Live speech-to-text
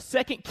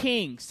2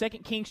 Kings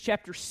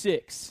chapter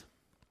 6.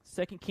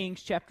 2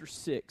 Kings chapter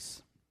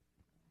 6.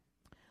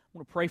 I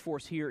want to pray for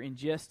us here in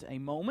just a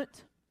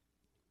moment.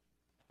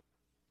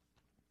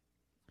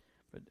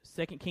 But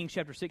 2 Kings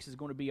chapter 6 is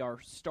going to be our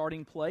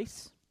starting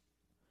place.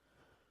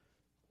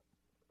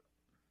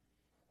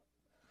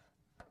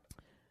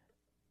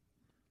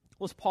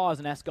 Let's pause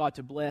and ask God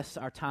to bless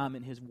our time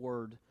in His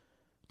Word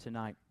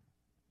tonight.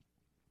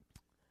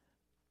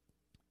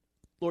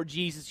 Lord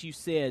Jesus, you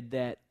said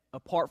that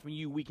apart from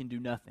you, we can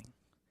do nothing.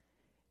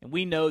 And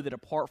we know that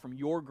apart from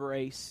your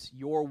grace,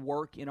 your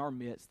work in our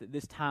midst, that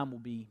this time will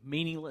be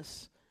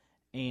meaningless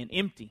and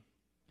empty.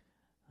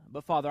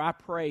 But Father, I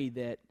pray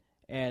that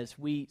as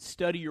we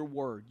study your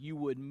word, you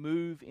would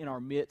move in our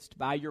midst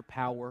by your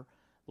power,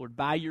 Lord,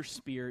 by your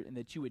Spirit, and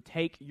that you would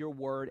take your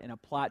word and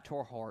apply it to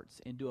our hearts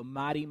and do a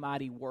mighty,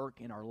 mighty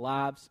work in our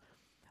lives.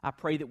 I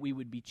pray that we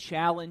would be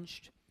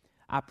challenged.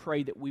 I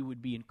pray that we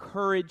would be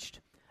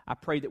encouraged. I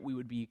pray that we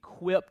would be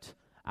equipped.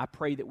 I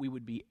pray that we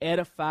would be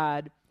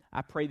edified.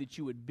 I pray that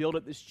you would build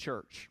up this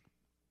church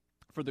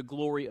for the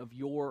glory of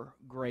your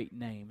great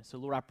name. So,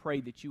 Lord, I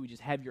pray that you would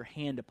just have your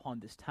hand upon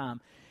this time,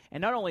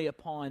 and not only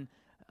upon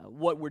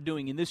what we're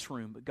doing in this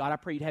room, but God, I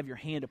pray you'd have your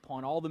hand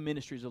upon all the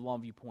ministries of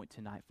Longview Point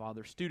tonight,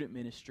 Father, student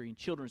ministry and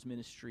children's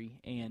ministry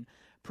and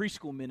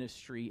preschool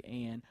ministry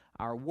and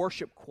our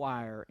worship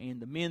choir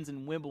and the men's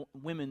and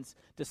women's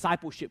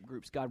discipleship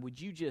groups. God, would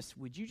you just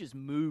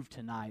move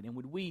tonight, and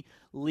would we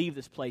leave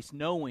this place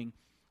knowing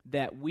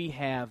that we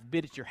have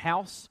been at your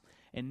house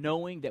and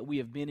knowing that we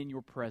have been in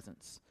your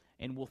presence.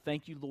 And we'll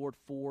thank you, Lord,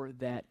 for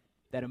that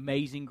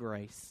amazing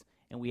grace.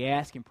 And we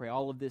ask and pray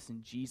all of this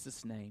in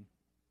Jesus' name.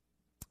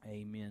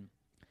 Amen.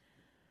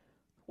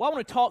 Well, I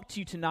want to talk to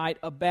you tonight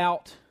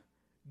about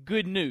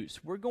good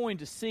news. We're going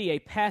to see a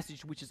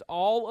passage which is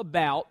all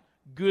about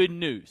good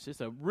news.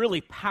 It's a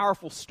really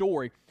powerful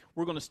story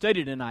we're going to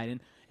study tonight.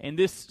 And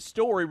this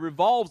story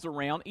revolves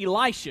around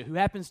Elisha, who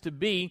happens to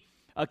be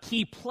a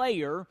key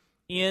player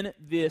in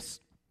this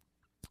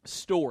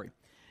story.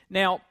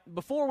 Now,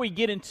 before we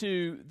get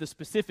into the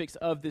specifics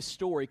of this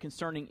story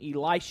concerning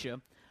Elisha,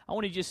 I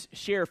want to just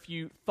share a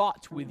few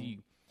thoughts with you.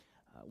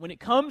 When it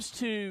comes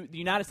to the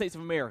United States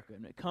of America,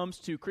 when it comes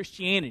to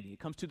Christianity, it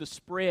comes to the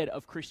spread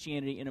of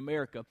Christianity in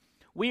America,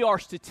 we are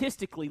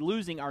statistically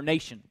losing our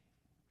nation.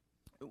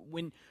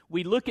 When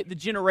we look at the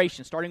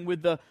generation, starting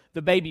with the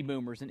baby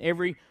boomers and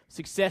every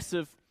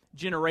successive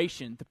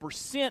generation, the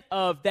percent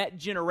of that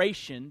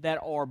generation that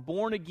are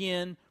born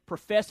again,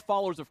 professed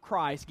followers of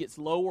Christ gets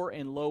lower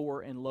and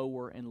lower and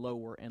lower and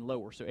lower and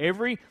lower. So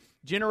every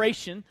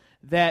generation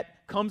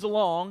that comes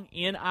along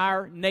in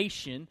our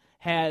nation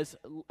has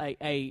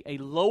a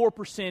lower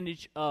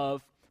percentage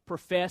of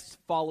professed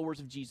followers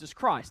of Jesus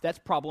Christ. That's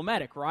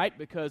problematic, right?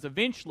 Because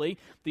eventually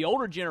the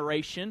older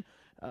generations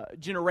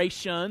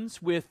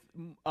with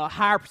a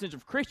higher percentage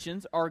of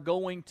Christians are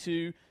going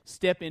to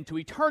step into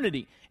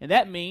eternity. And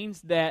that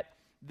means that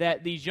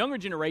these younger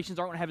generations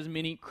aren't going to have as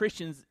many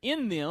Christians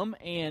in them,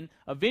 and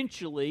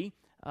eventually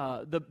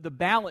the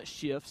balance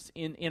shifts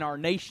in our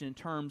nation in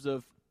terms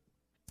of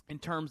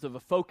a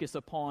focus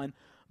upon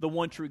the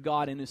one true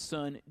God and His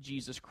Son,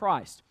 Jesus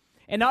Christ.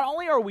 And not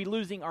only are we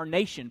losing our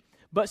nation,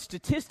 but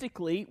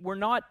statistically, we're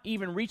not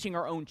even reaching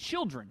our own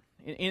children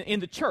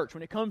in the church.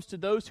 When it comes to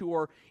those who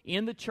are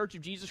in the Church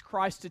of Jesus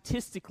Christ,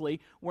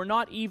 statistically, we're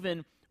not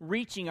even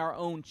reaching our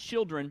own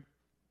children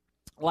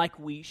like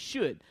we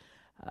should.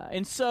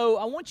 And so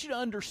I want you to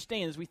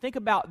understand, as we think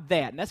about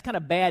that, and that's kind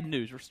of bad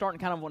news. We're starting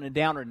kind of on a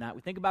downer tonight.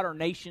 We think about our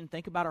nation,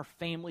 think about our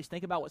families,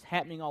 think about what's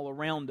happening all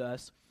around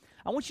us.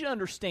 I want you to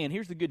understand,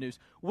 here's the good news.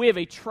 We have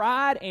a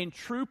tried and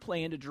true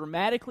plan to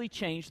dramatically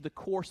change the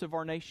course of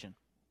our nation.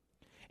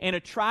 And a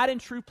tried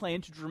and true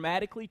plan to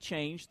dramatically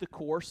change the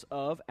course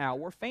of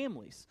our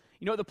families.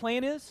 You know what the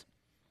plan is?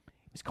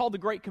 It's called the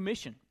Great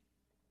Commission.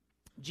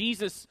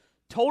 Jesus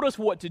told us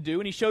what to do,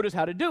 and He showed us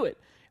how to do it.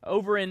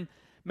 Over in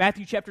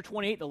Matthew chapter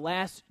 28, the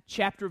last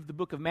chapter of the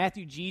book of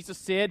Matthew, Jesus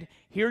said,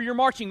 "Here are your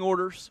marching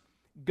orders.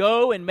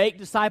 Go and make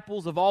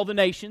disciples of all the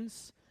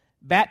nations,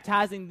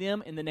 baptizing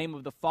them in the name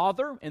of the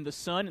Father and the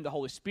Son and the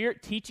Holy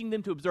Spirit, teaching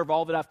them to observe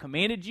all that I've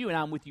commanded you, and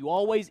I'm with you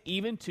always,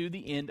 even to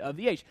the end of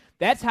the age."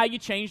 That's how you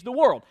change the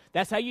world.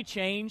 That's how you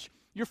change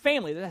your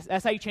family.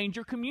 That's how you change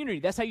your community.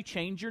 That's how you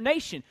change your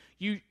nation.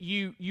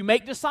 You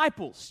make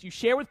disciples. You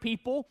share with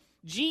people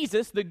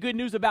Jesus, the good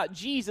news about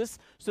Jesus,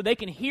 so they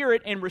can hear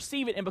it and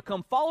receive it and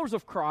become followers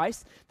of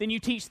Christ. Then you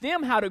teach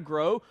them how to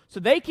grow so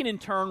they can in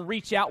turn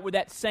reach out with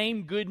that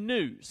same good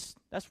news.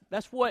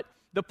 That's what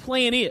the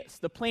plan is,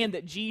 the plan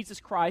that Jesus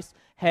Christ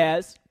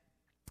has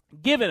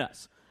given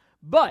us.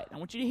 But I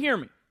want you to hear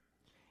me.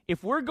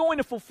 If we're going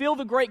to fulfill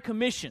the Great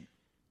Commission,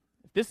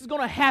 if this is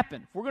going to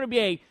happen, if we're going to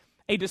be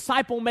a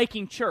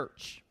disciple-making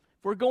church,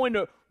 if we're going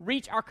to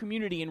reach our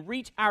community and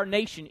reach our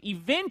nation,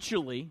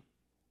 eventually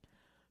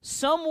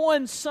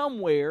someone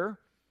somewhere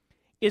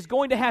is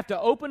going to have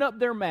to open up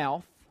their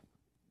mouth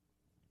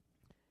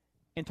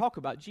and talk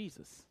about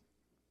Jesus.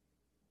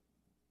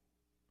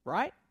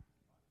 Right?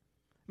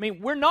 I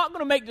mean, we're not going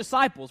to make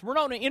disciples. We're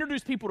not going to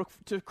introduce people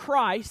to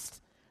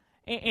Christ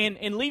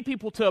and lead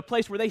people to a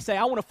place where they say,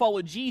 I want to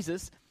follow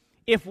Jesus,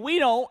 if we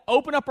don't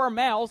open up our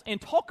mouths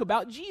and talk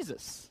about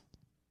Jesus.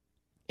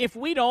 If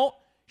we don't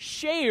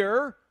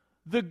share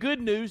the good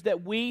news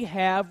that we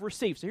have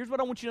received. So here's what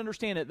I want you to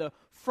understand at the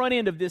front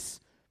end of this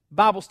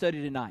Bible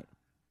study tonight.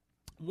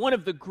 One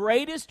of the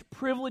greatest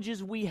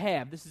privileges we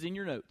have, this is in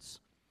your notes,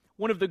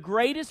 one of the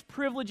greatest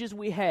privileges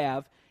we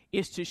have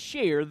is to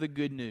share the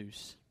good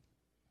news.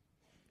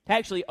 To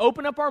actually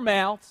open up our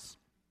mouths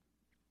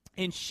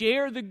and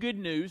share the good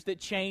news that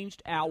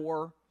changed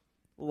our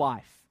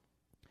life.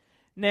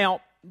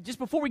 Now, just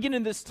before we get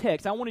into this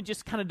text, I want to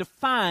just kind of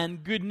define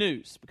good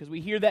news, because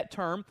we hear that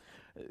term.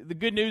 The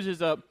good news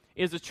is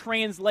a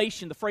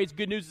translation. The phrase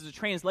good news is a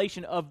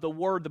translation of the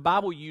word the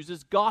Bible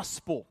uses,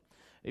 gospel.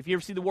 If you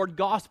ever see the word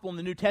gospel in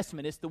the New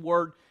Testament, it's a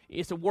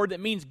word that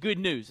means good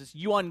news. It's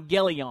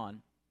euangelion.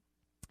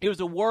 It was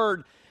a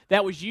word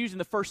that was used in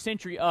the first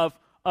century of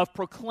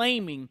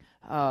proclaiming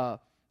a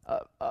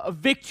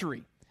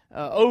victory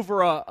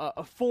over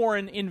a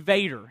foreign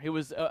invader. It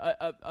was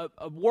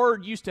a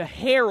word used to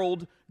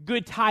herald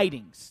good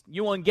tidings,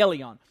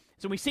 euangelion.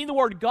 So when we see the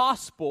word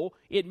gospel,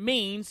 it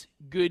means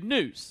good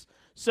news.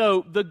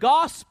 So the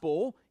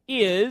gospel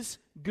is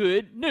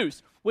good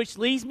news, which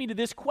leads me to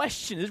this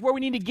question. This is where we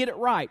need to get it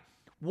right.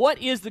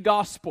 What is the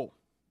gospel?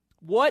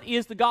 What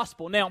is the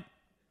gospel? Now,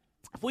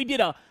 if we did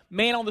a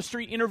man on the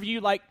street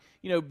interview like,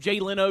 Jay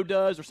Leno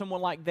does or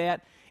someone like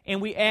that,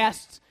 and we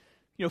asked,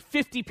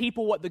 50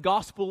 people what the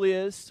gospel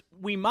is,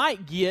 we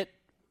might get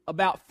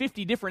about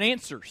 50 different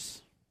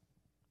answers,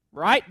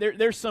 right?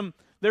 There's some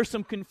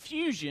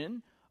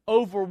confusion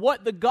over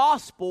what the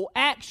gospel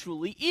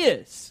actually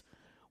is,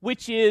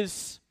 which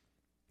is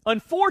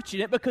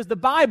unfortunate because the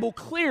Bible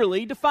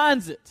clearly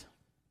defines it.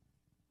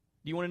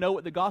 Do you want to know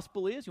what the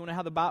gospel is? You want to know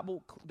how the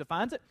Bible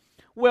defines it?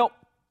 Well,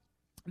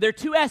 there are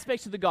two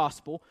aspects of the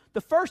gospel.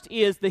 The first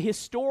is the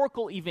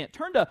historical event.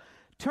 Turn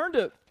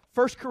to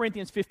 1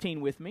 Corinthians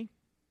 15 with me.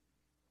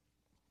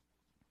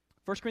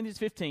 1 Corinthians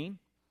 15.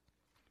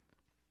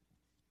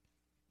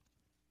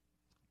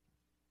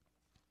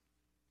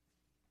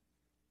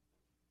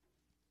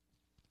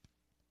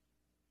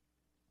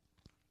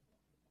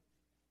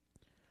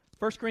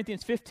 First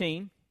Corinthians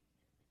 15.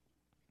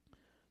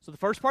 So the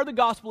first part of the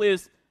gospel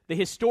is the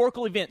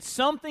historical event.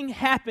 Something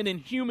happened in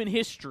human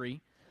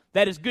history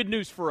that is good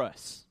news for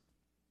us.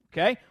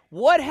 Okay?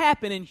 What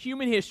happened in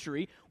human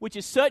history which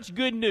is such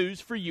good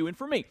news for you and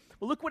for me?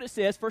 Well, look what it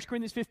says, 1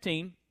 Corinthians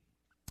 15.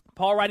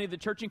 Paul, writing to the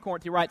church in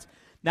Corinth, he writes,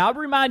 Now I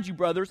remind you,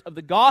 brothers, of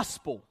the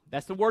gospel.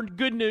 That's the word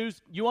good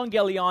news,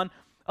 euangelion,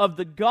 of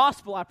the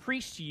gospel I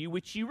preached to you,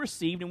 which you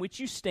received, in which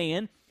you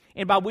stand,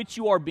 and by which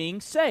you are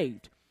being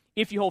saved.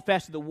 If you hold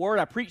fast to the word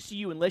I preached to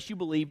you, unless you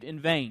believed in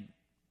vain.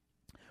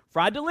 For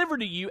I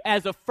delivered to you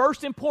as of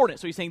first importance.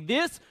 So he's saying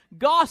this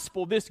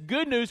gospel, this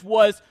good news,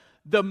 was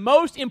the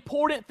most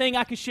important thing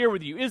I could share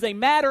with you. It is a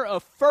matter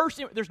of first.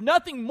 There's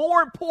nothing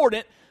more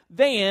important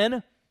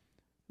than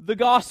the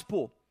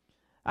gospel.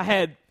 I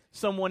had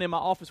someone in my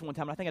office one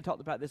time, and I think I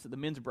talked about this at the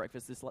men's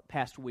breakfast this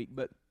past week,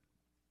 but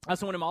I had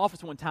someone in my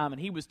office one time,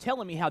 and he was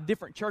telling me how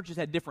different churches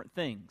had different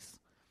things.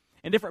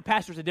 And different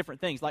pastors had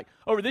different things. Like,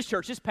 over this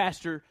church, this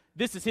pastor,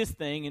 this is his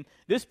thing. And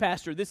this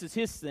pastor, this is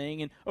his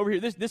thing. And over here,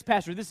 this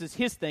pastor, this is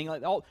his thing.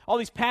 Like, all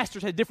these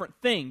pastors had different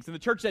things. And the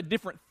church had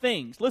different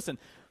things. Listen,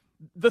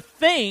 the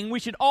thing we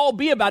should all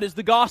be about is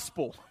the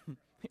gospel.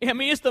 I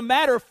mean, it's the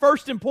matter of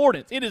first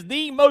importance. It is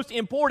the most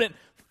important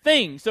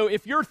thing. So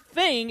if your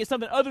thing is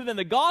something other than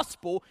the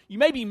gospel, you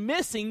may be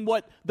missing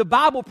what the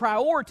Bible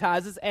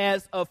prioritizes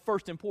as of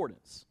first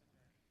importance.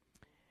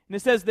 And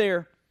it says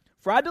there,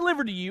 For I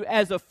delivered to you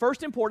as of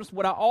first importance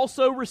what I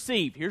also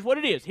received. Here's what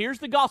it is. Here's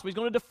the gospel. He's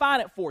going to define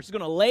it for us. He's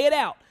going to lay it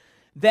out.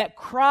 That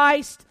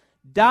Christ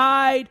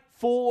died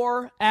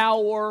for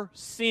our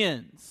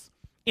sins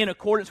in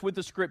accordance with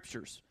the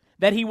Scriptures.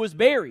 That He was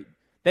buried.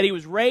 That He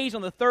was raised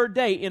on the third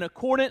day in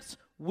accordance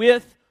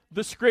with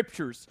the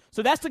Scriptures.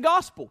 So that's the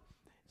gospel.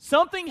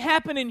 Something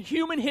happened in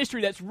human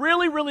history that's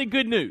really, really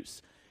good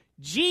news.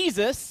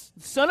 Jesus,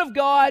 the Son of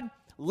God,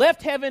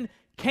 left heaven,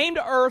 came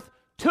to earth,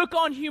 took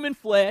on human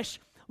flesh,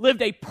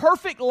 lived a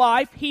perfect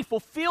life. He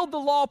fulfilled the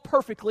law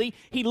perfectly.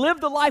 He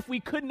lived the life we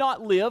could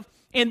not live.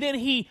 And then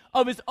He,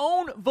 of His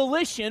own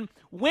volition,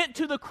 went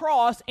to the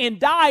cross and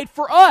died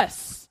for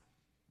us.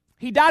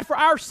 He died for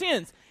our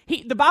sins.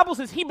 The Bible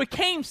says He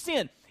became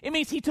sin. It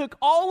means He took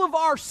all of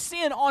our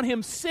sin on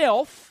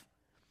Himself.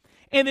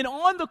 And then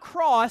on the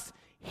cross,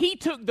 He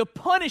took the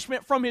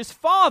punishment from His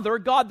Father,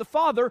 God the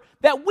Father,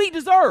 that we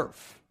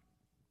deserve.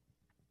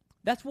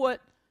 That's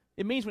what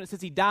it means when it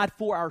says He died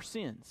for our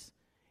sins.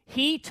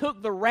 He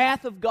took the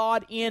wrath of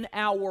God in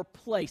our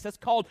place. That's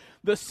called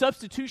the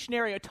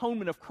substitutionary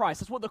atonement of Christ.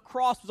 That's what the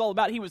cross was all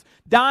about. He was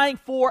dying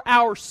for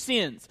our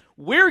sins.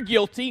 We're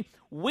guilty.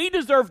 We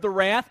deserve the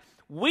wrath.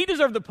 We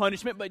deserve the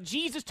punishment, but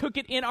Jesus took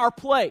it in our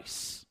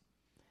place.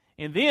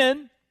 And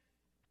then,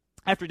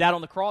 after He died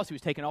on the cross, He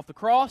was taken off the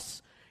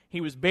cross.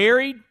 He was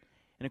buried.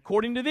 And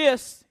according to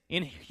this,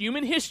 in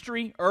human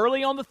history,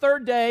 early on the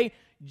third day,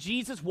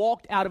 Jesus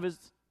walked out of His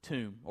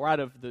tomb, or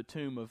out of the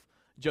tomb of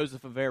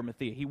Joseph of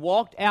Arimathea. He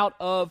walked out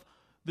of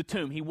the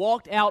tomb. He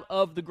walked out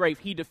of the grave.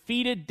 He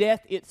defeated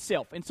death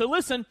itself. And so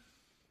listen,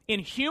 in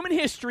human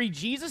history,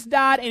 Jesus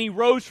died and he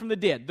rose from the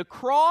dead. The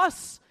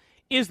cross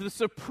is the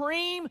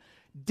supreme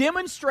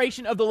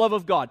demonstration of the love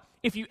of God.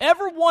 If you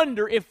ever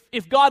wonder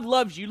if God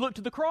loves you, look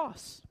to the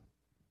cross.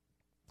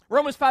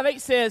 Romans 5:8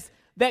 says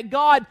that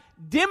God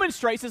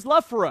demonstrates his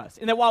love for us,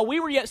 and that while we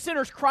were yet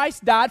sinners,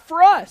 Christ died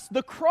for us.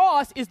 The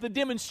cross is the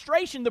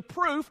demonstration, the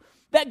proof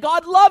that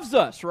God loves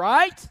us,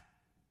 right?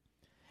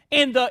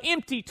 And the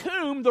empty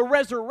tomb, the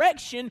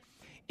resurrection,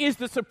 is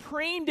the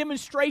supreme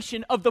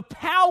demonstration of the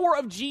power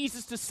of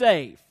Jesus to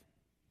save.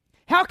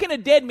 How can a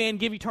dead man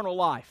give eternal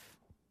life?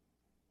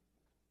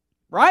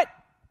 Right?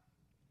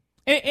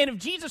 And if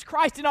Jesus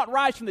Christ did not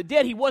rise from the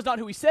dead, he was not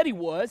who he said he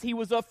was. He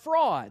was a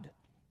fraud.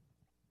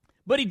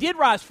 But he did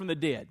rise from the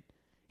dead.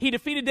 He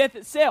defeated death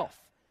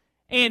itself.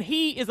 And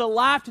he is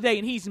alive today,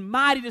 and he's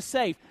mighty to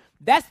save.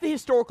 That's the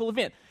historical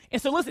event.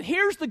 And so listen,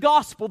 here's the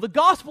gospel. The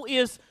gospel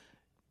is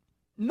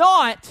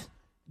not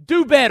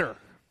do better.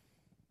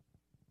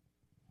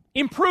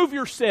 Improve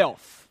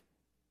yourself.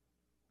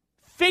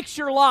 Fix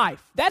your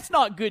life. That's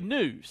not good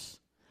news.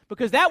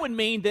 Because that would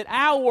mean that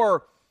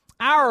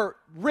our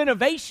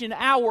renovation,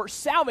 our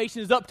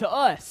salvation is up to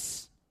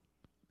us.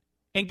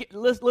 And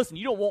listen,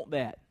 you don't want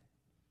that.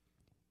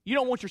 You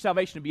don't want your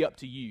salvation to be up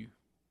to you.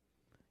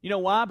 You know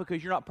why?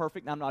 Because you're not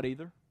perfect, and I'm not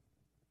either.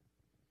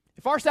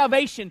 If our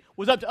salvation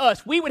was up to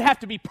us, we would have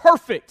to be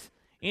perfect.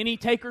 Any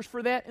takers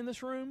for that in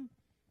this room?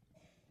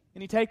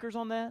 Any takers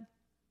on that?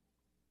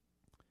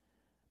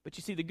 But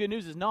you see, the good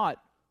news is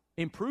not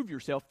improve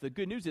yourself. The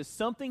good news is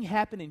something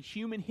happened in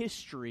human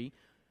history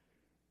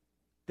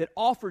that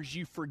offers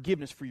you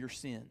forgiveness for your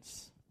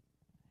sins.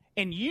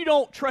 And you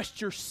don't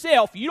trust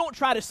yourself. You don't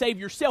try to save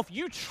yourself.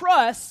 You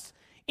trust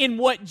in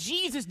what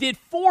Jesus did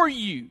for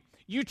you.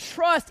 You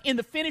trust in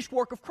the finished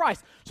work of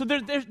Christ. So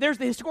there's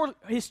the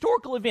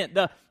historical event,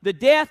 the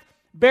death,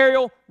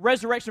 burial,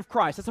 resurrection of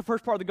Christ. That's the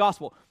first part of the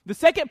gospel. The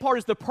second part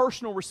is the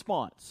personal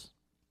response.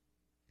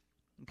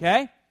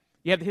 Okay?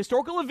 You have the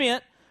historical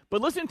event,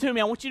 but listen to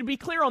me, I want you to be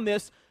clear on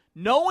this.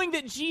 Knowing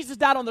that Jesus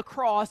died on the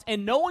cross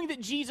and knowing that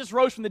Jesus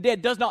rose from the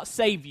dead does not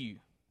save you.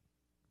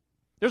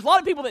 There's a lot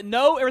of people that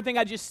know everything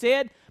I just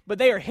said, but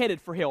they are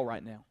headed for hell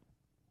right now.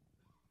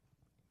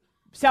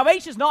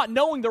 Salvation is not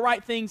knowing the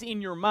right things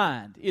in your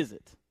mind, is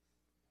it?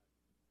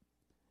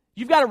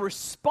 You've got to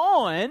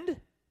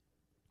respond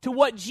to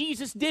what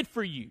Jesus did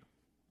for you.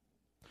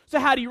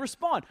 So how do you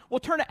respond? Well,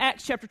 turn to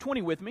Acts chapter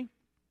 20 with me.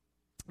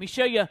 Let me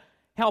show you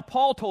how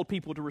Paul told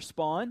people to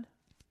respond.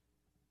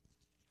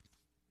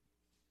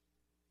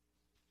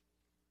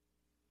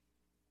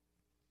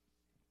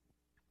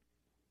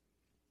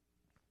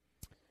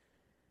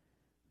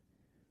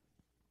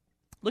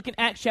 Look in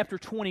Acts chapter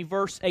 20,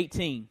 verse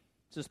 18.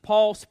 This is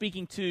Paul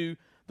speaking to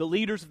the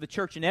leaders of the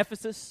church in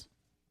Ephesus.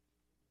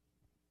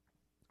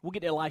 We'll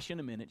get to Elisha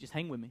in a minute. Just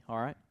hang with me, all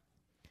right?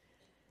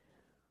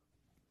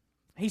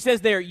 He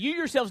says there, "You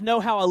yourselves know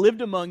how I lived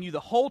among you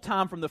the whole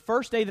time from the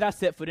first day that I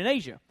set foot in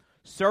Asia,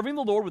 serving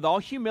the Lord with all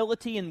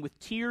humility and with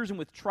tears and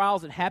with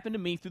trials that happened to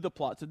me through the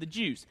plots of the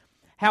Jews.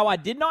 How I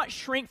did not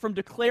shrink from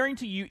declaring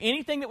to you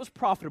anything that was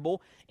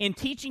profitable, in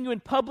teaching you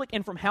in public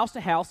and from house to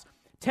house,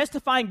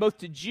 testifying both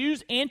to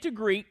Jews and to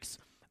Greeks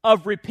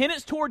of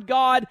repentance toward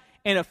God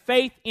and of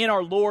faith in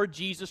our Lord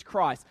Jesus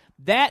Christ."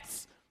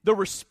 That's the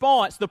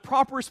response, the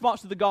proper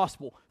response to the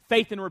gospel,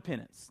 faith and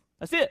repentance.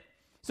 That's it.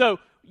 So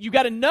you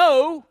got to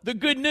know the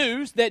good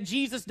news that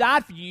Jesus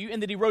died for you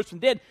and that he rose from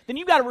the dead. Then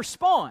you got to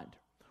respond.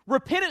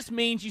 Repentance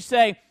means you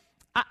say,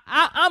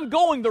 I'm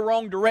going the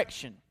wrong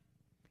direction.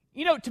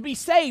 You know, to be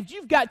saved,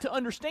 you've got to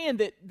understand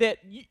that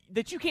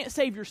you can't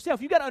save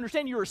yourself. You've got to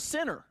understand you're a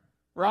sinner,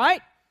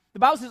 right? The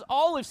Bible says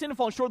all have sinned and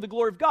fallen short of the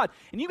glory of God.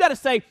 And you got to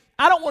say,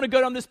 I don't want to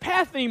go down this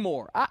path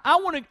anymore. I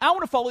want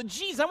to follow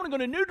Jesus. I want to go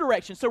in a new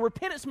direction. So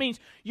repentance means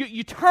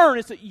you turn.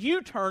 It's a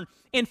U-turn.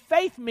 And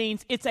faith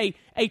means it's a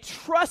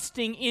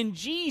trusting in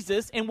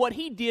Jesus and what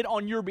he did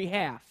on your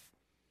behalf.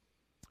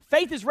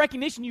 Faith is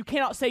recognition you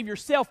cannot save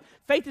yourself.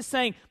 Faith is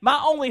saying,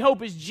 my only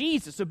hope is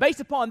Jesus. So based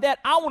upon that,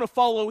 I want to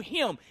follow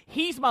him.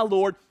 He's my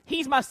Lord.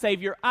 He's my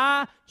Savior.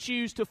 I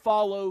choose to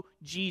follow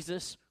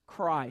Jesus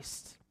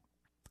Christ.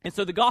 And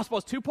so the gospel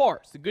has two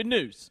parts, the good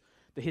news,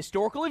 the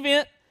historical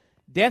event,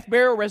 death,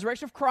 burial,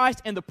 resurrection of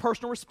Christ, and the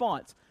personal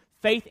response,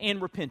 faith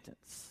and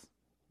repentance.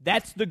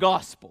 That's the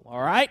gospel, all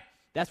right?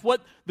 That's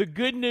what the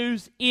good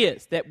news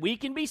is, that we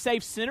can be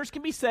saved, sinners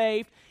can be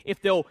saved,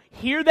 if they'll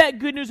hear that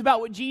good news about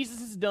what Jesus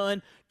has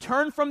done,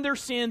 turn from their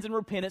sins and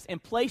repentance,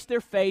 and place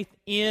their faith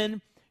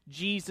in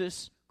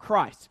Jesus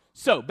Christ.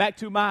 So, back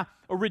to my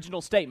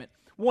original statement.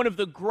 One of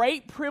the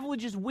great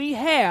privileges we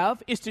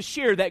have is to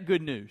share that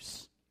good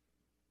news.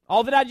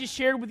 All that I just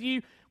shared with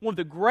you, one of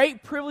the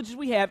great privileges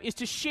we have is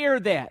to share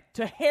that,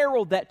 to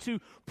herald that, to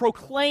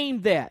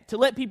proclaim that, to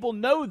let people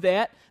know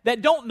that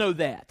don't know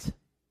that.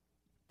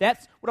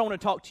 That's what I want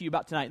to talk to you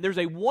about tonight. There's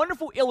a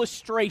wonderful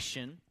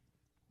illustration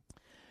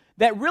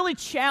that really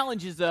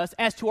challenges us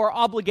as to our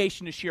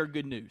obligation to share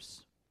good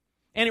news.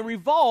 And it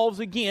revolves,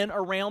 again,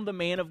 around the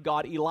man of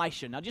God,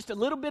 Elisha. Now, just a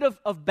little bit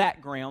of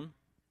background.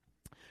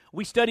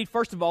 We studied,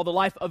 first of all, the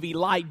life of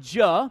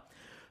Elijah,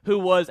 who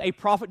was a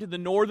prophet to the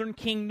northern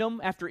kingdom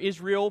after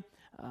Israel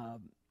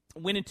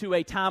went into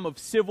a time of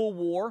civil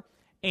war.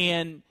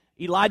 And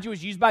Elijah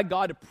was used by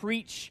God to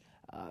preach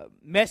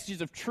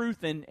messages of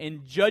truth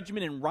and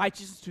judgment and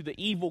righteousness to the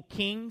evil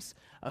kings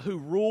who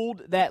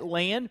ruled that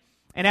land.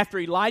 And after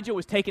Elijah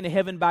was taken to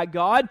heaven by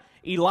God,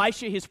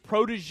 Elisha, his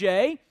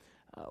protege,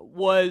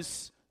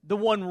 was the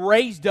one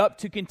raised up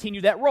to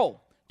continue that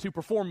role, to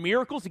perform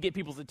miracles, to get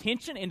people's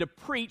attention, and to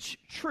preach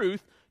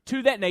truth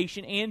to that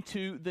nation and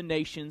to the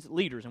nation's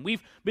leaders. And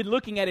we've been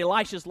looking at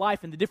Elisha's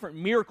life and the different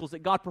miracles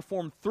that God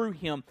performed through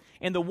him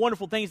and the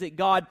wonderful things that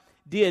God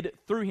did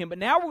through him. But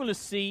now we're going to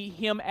see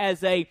him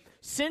as a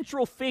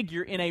central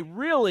figure in a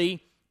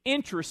really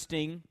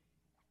interesting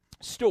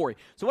story.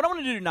 So what I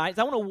want to do tonight is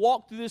I want to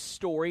walk through this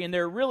story, and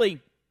there are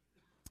really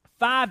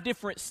 5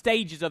 different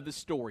stages of the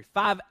story,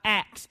 5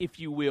 acts, if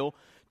you will,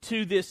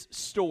 to this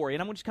story.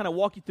 And I'm going to just kind of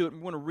walk you through it,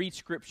 and we're going to read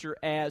Scripture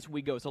as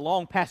we go. It's a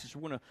long passage.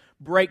 We're going to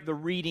break the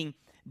reading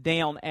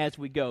down as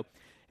we go.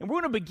 And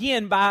we're going to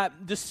begin by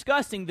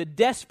discussing the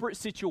desperate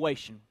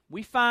situation.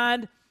 We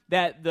find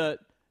that the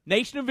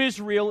nation of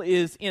Israel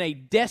is in a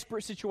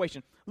desperate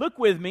situation. Look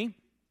with me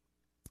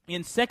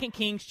in 2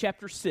 Kings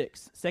chapter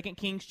 6. 2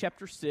 Kings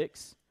chapter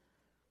 6.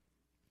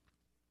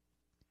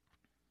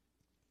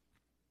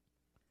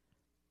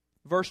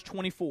 Verse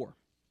 24.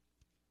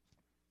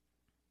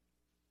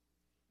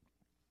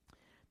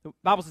 The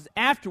Bible says,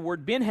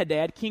 afterward,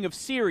 Ben-Hadad, king of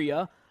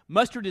Syria,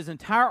 mustered his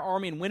entire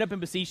army and went up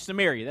and besieged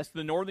Samaria. That's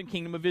the northern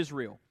kingdom of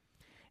Israel.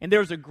 And there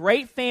was a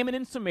great famine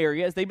in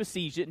Samaria as they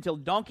besieged it, until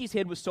donkey's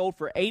head was sold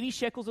for 80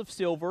 shekels of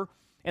silver,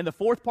 and the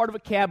 4th part of a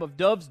cab of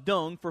dove's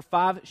dung for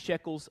 5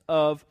 shekels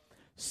of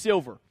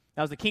silver.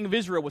 Now, as the king of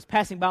Israel was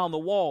passing by on the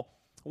wall,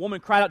 a woman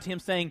cried out to him,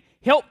 saying,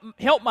 Help,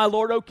 my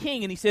lord, O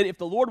king. And he said, If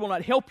the Lord will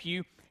not help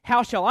you,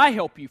 how shall I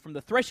help you? From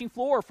the threshing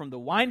floor or from the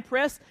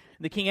winepress?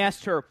 And the king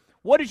asked her,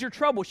 What is your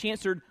trouble? She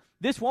answered,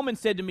 This woman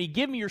said to me,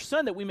 Give me your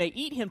son that we may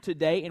eat him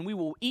today, and we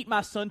will eat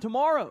my son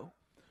tomorrow.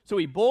 So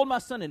he boiled my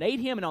son and ate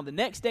him, and on the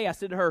next day I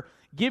said to her,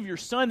 Give your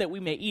son that we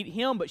may eat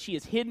him, but she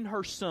has hidden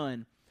her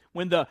son.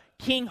 When the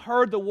king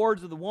heard the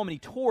words of the woman, he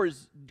tore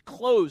his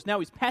clothes. Now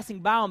he's passing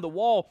by on the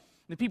wall,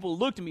 and the people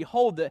looked, and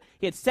behold,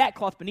 he had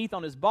sackcloth beneath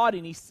on his body,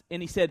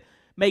 and he said,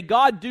 May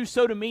God do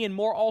so to me and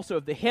more also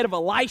if the head of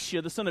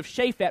Elisha, the son of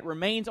Shaphat,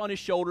 remains on his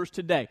shoulders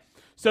today.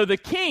 So the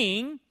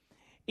king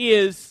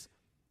is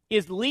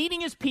leading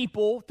his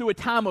people through a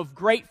time of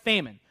great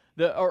famine,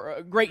 or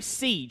a great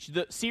siege.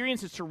 The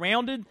Syrians had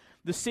surrounded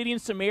the city in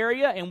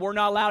Samaria and were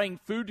not allowing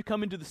food to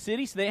come into the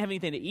city, so they didn't have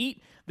anything to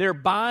eat. They're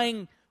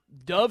buying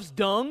dove's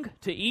dung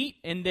to eat,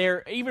 and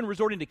they're even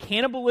resorting to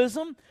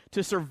cannibalism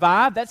to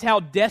survive. That's how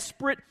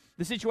desperate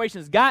the situation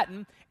has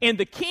gotten. And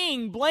the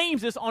king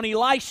blames this on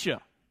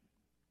Elisha.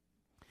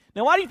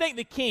 Now, why do you think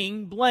the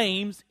king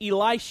blames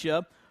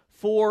Elisha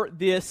for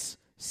this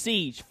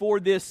siege,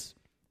 for this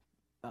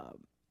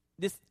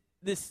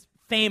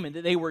famine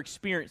that they were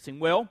experiencing?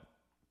 Well,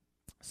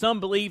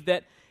 some believe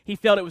that he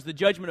felt it was the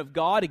judgment of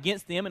God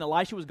against them, and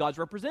Elisha was God's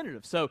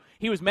representative. So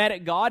he was mad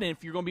at God, and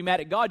if you're going to be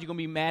mad at God, you're going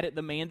to be mad at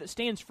the man that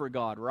stands for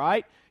God,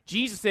 right?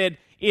 Jesus said,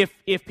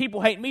 if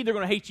people hate me, they're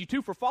going to hate you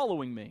too for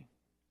following me.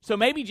 So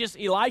maybe just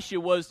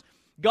Elisha was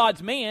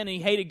God's man, and he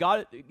hated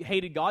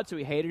God, so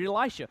he hated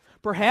Elisha.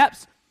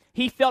 Perhaps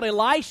he felt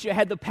Elisha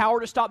had the power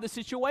to stop the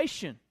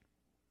situation.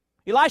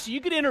 Elisha, you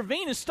could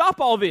intervene and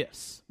stop all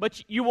this,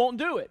 but you won't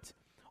do it.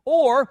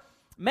 Or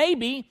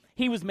maybe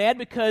he was mad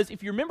because,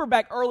 if you remember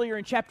back earlier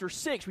in chapter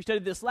 6, we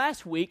studied this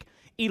last week,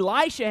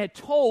 Elisha had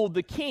told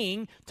the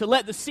king to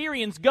let the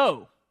Syrians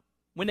go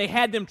when they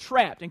had them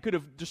trapped and could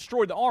have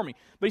destroyed the army.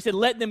 But he said,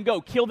 let them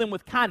go, kill them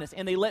with kindness,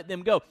 and they let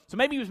them go. So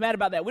maybe he was mad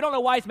about that. We don't know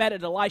why he's mad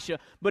at Elisha,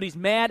 but he's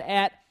mad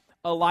at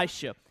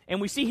Elisha.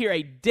 And we see here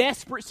a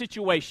desperate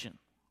situation.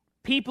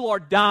 People are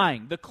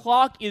dying. The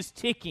clock is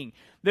ticking.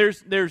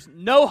 There's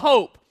no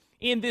hope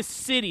in this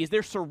city as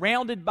they're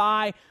surrounded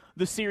by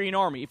the Syrian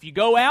army. If you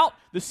go out,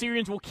 the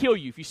Syrians will kill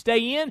you. If you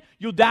stay in,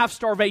 you'll die of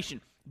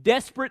starvation.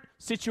 Desperate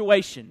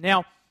situation.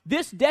 Now,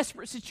 this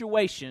desperate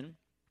situation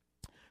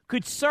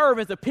could serve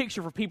as a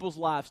picture for people's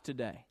lives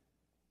today.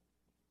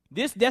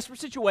 This desperate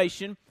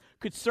situation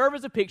could serve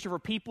as a picture for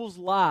people's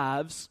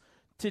lives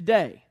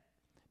today.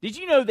 Did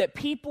you know that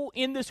people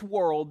in this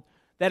world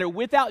that are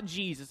without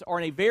Jesus are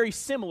in a very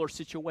similar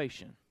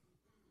situation?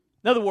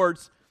 In other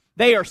words,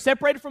 they are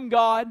separated from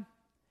God,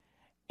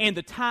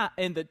 and time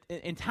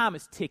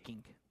is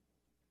ticking.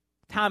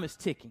 Time is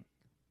ticking.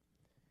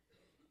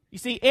 You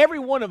see, every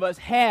one of us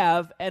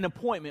have an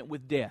appointment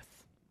with death.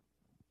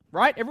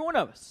 Right? Every one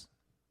of us.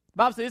 The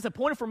Bible says it's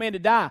appointed for man to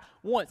die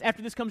once.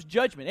 After this comes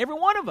judgment. Every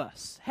one of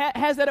us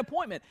has that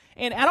appointment.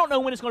 And I don't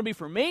know when it's going to be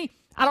for me.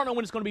 I don't know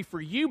when it's going to be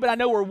for you, but I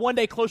know we're one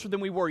day closer than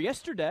we were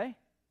yesterday.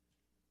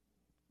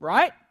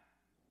 Right?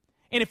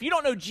 And if you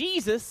don't know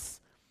Jesus,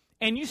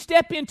 and you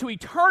step into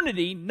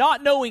eternity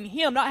not knowing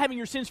Him, not having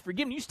your sins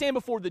forgiven, you stand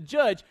before the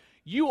judge,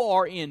 you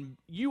are in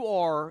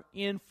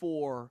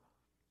for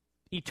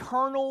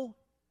eternal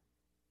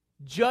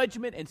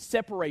judgment and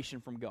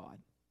separation from God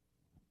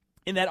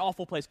in that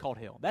awful place called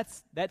hell.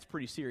 That's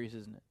pretty serious,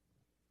 isn't it?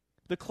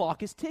 The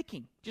clock is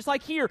ticking. Just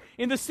like here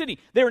in the city.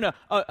 They're in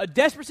a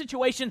desperate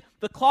situation.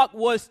 The clock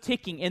was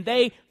ticking, and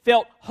they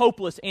felt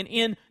hopeless and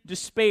in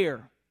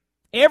despair.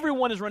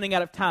 Everyone is running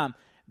out of time.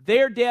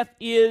 Their death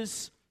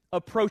is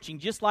approaching,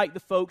 just like the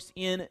folks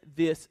in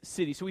this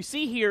city. So we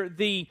see here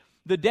the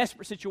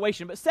desperate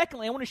situation. But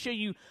secondly, I want to show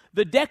you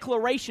the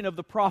declaration of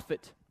the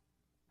prophet.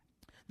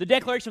 The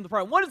declaration of the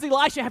prophet. What does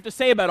Elisha have to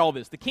say about all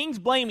this? The king's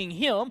blaming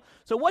him.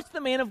 So what's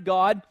the man of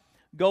God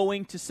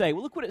going to say?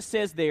 Well, look what it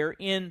says there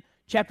in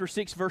chapter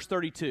 6, verse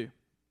 32.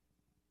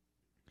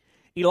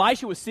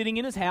 Elisha was sitting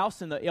in his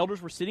house, and the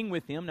elders were sitting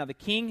with him. Now the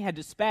king had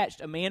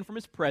dispatched a man from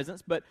his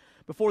presence, but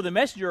before the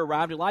messenger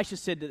arrived, Elisha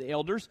said to the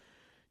elders,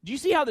 "Do you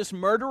see how this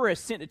murderer has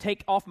sent to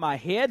take off my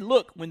head?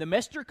 Look, when the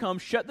messenger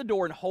comes, shut the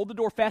door and hold the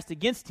door fast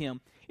against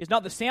him. Is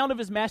not the sound of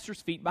his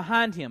master's feet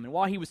behind him?" And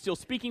while he was still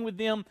speaking with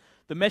them,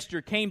 the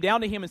messenger came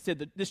down to him and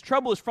said, "This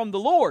trouble is from the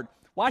Lord.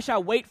 Why shall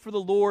I wait for the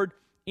Lord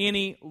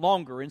any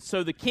longer?" And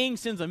so the king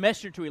sends a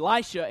messenger to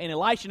Elisha, and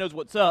Elisha knows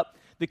what's up.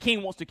 The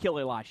king wants to kill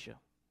Elisha.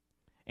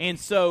 And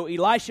so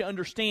Elisha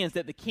understands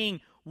that the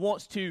king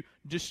wants to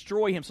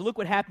destroy him. So look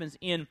what happens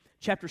in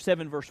chapter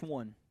 7, verse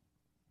 1.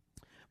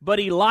 But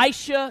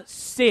Elisha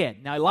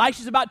said, now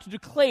Elisha's about to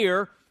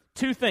declare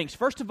two things.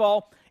 First of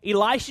all,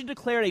 Elisha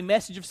declared a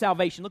message of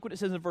salvation. Look what it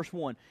says in verse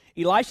 1.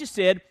 Elisha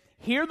said,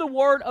 "Hear the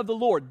word of the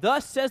Lord.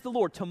 Thus says the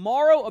Lord,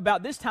 tomorrow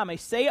about this time a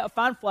seah of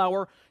fine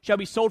flour shall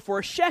be sold for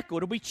a shekel."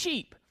 It'll be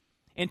cheap.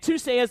 "And 2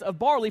 seahs of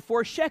barley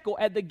for a shekel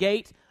at the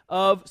gate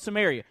of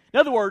Samaria." In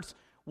other words,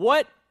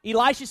 what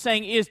Elisha is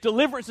saying is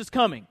deliverance is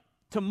coming.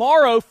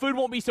 Tomorrow, food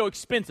won't be so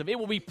expensive. It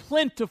will be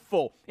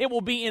plentiful. It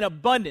will be in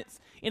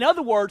abundance. In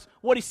other words,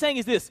 what he's saying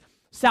is this: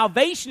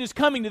 salvation is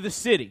coming to the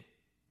city.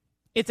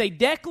 It's a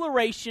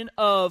declaration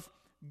of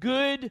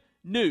good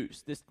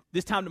news.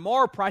 This time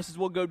tomorrow, prices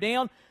will go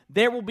down.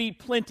 There will be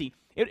plenty.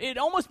 It'd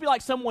almost be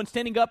like someone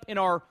standing up in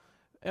our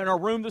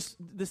room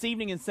this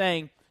evening and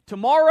saying,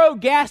 "Tomorrow,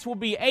 gas will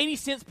be 80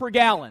 cents per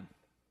gallon."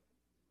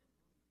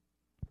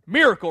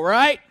 Miracle,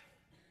 right?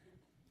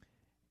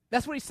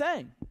 That's what he's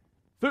saying.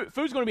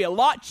 Food's going to be a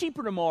lot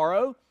cheaper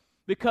tomorrow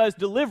because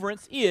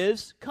deliverance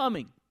is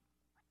coming.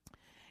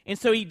 And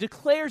so he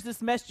declares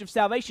this message of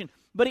salvation,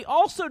 but he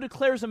also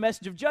declares a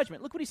message of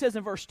judgment. Look what he says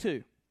in verse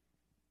 2.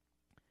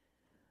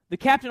 The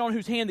captain on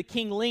whose hand the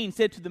king leaned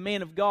said to the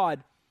man of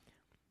God,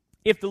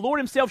 "If the Lord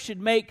himself should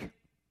make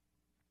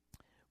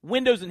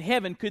windows in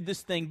heaven, could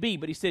this thing be?"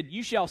 But he said,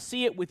 "You shall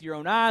see it with your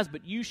own eyes,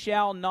 but you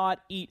shall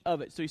not eat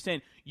of it." So he's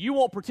saying, you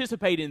won't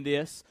participate in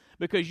this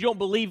because you don't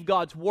believe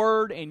God's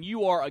word and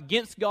you are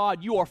against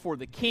God. You are for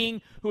the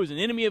king who is an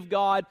enemy of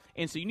God.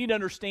 And so you need to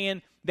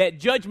understand that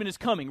judgment is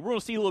coming. We're going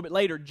to see a little bit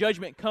later,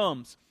 judgment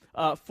comes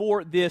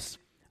for this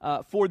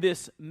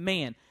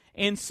man.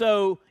 And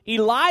so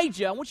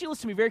Elijah, I want you to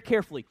listen to me very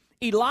carefully.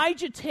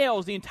 Elijah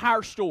tells the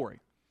entire story.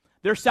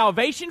 There's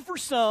salvation for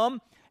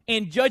some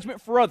and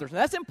judgment for others. Now,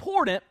 that's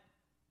important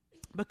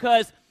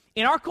because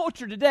in our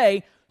culture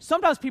today,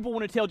 sometimes people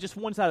want to tell just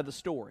one side of the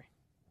story.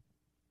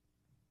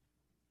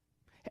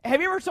 Have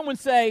you ever heard someone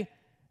say,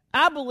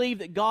 "I believe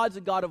that God's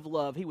a God of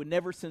love. He would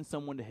never send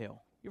someone to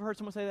hell"? You ever heard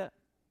someone say that?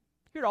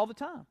 You hear it all the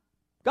time.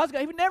 God's God,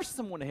 He would never send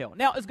someone to hell.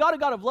 Now, is God a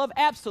God of love?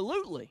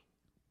 Absolutely.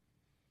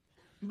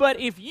 But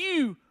if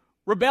you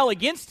rebel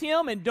against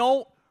Him and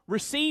don't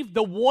receive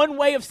the one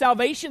way of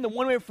salvation, the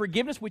one way of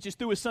forgiveness, which is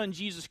through His Son,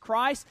 Jesus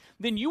Christ,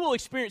 then you will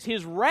experience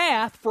His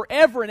wrath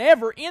forever and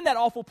ever in that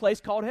awful place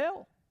called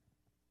hell.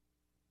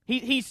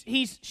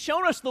 He's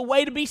shown us the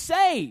way to be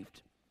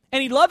saved.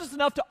 And He loves us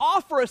enough to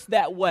offer us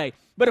that way.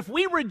 But if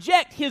we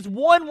reject His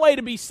one way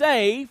to be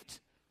saved,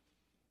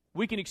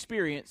 we can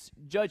experience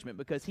judgment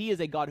because He is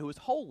a God who is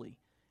holy.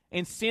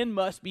 And sin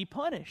must be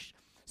punished.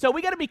 So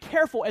we got to be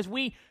careful as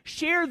we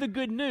share the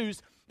good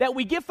news that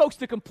we give folks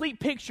the complete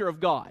picture of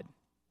God.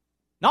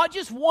 Not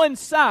just one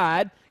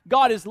side,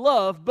 God is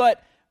love,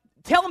 but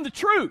tell them the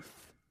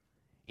truth.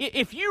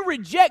 If you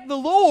reject the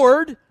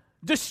Lord,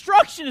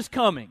 destruction is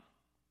coming.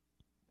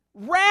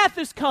 Wrath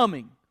is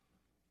coming.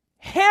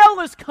 Hell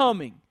is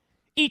coming.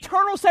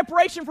 Eternal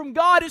separation from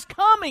God is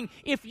coming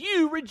if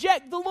you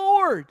reject the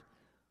Lord.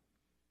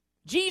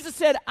 Jesus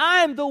said,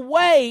 "I am the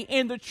way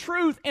and the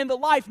truth and the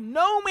life.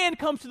 No man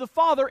comes to the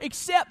Father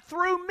except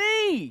through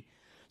me."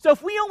 So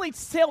if we only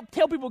tell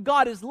people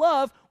God is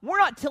love, we're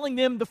not telling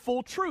them the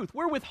full truth.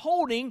 We're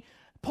withholding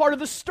part of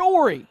the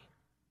story.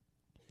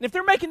 And if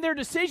they're making their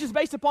decisions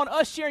based upon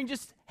us sharing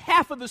just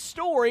half of the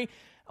story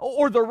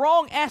or the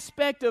wrong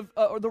aspect of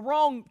or the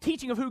wrong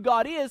teaching of who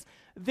God is,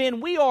 then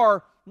we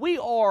are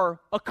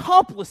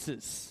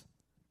accomplices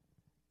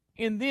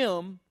in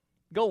them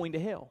going to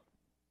hell.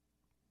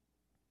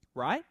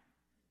 Right?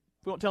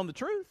 If we don't tell them the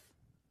truth.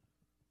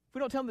 If we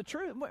don't tell them the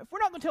truth. If we're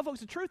not going to tell folks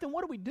the truth, then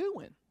what are we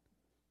doing?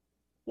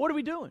 What are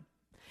we doing?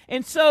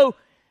 And so,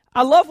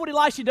 I love what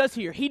Elisha does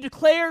here. He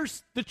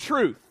declares the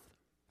truth.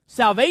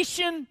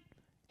 Salvation,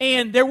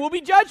 and there will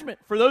be judgment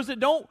for those that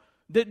don't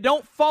that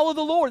don't follow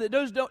the Lord,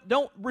 that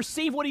don't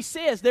receive what He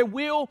says, there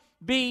will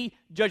be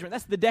judgment.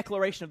 That's the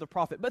declaration of the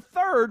prophet. But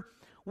third,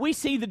 we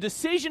see the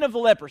decision of the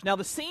lepers. Now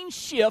the scene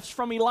shifts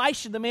from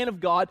Elisha, the man of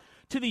God,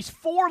 to these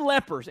 4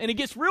 lepers. And it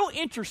gets real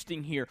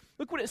interesting here.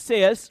 Look what it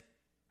says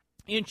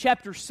in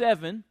chapter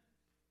 7,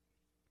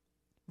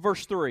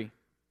 verse 3.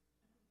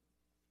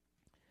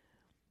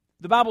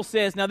 The Bible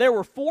says, "Now there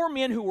were 4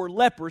 men who were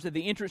lepers at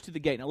the entrance to the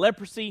gate." Now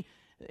leprosy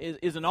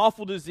is an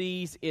awful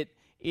disease.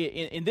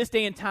 In this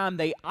day and time,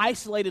 they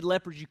isolated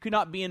lepers. You could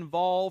not be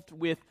involved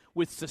with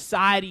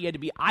society. You had to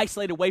be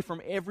isolated away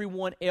from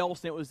everyone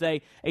else. And it was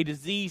a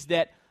disease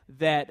that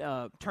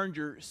turned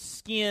your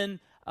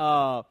skin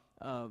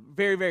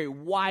very, very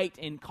white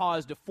and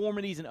caused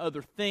deformities and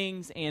other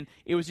things. And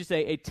it was just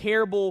a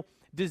terrible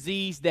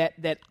disease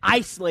that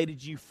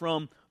isolated you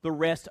from the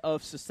rest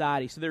of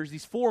society. So there's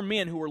these 4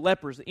 men who were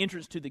lepers at the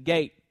entrance to the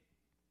gate.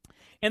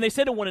 And they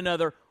said to one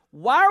another,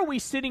 "Why are we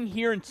sitting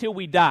here until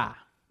we die?"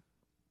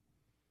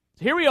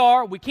 So here we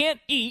are. We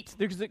can't eat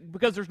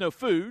because there's no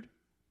food.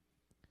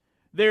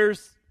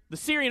 There's the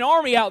Syrian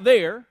army out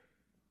there.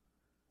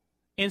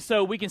 And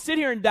so we can sit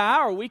here and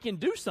die, or we can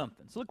do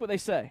something. So look what they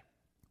say.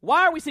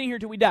 "Why are we sitting here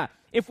till we die?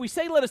 If we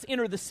say, 'Let us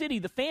enter the city,'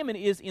 the famine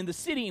is in the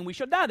city, and we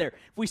shall die there.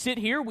 If we sit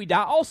here, we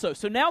die also.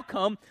 So now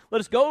come,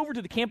 let us go over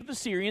to the camp of the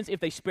Syrians. If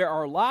they spare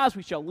our lives,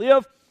 we shall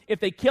live. If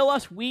they kill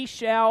us, we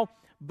shall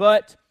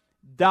but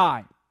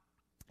die."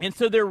 And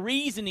so they're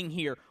reasoning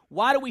here.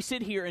 Why do we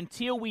sit here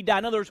until we die?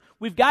 In other words,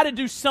 we've got to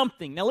do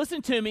something. Now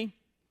listen to me.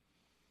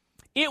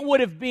 It would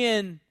have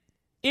been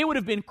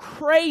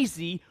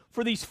crazy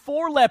for these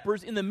 4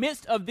 lepers in the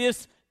midst of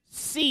this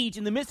siege,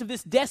 in the midst of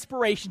this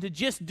desperation, to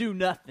just do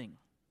nothing.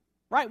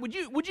 Right? Would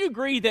you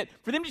agree that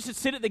for them just to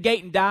sit at the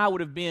gate and die would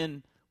have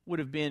been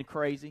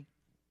crazy?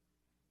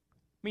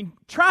 I mean,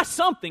 try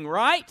something,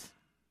 right?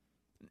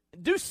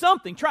 Do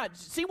something. Try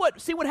see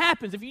what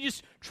happens if you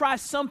just try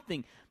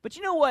something. But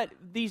you know what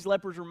these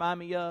lepers remind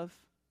me of?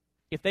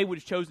 If they would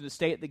have chosen to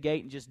stay at the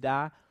gate and just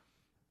die,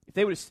 if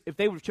they would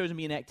have chosen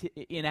to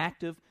be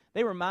inactive,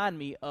 they remind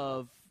me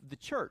of the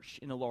church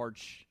to a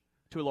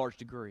large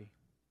degree.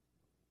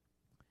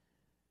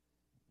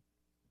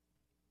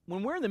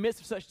 When we're in the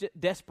midst of such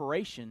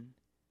desperation,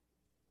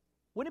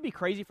 wouldn't it be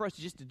crazy for us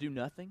just to do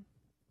nothing?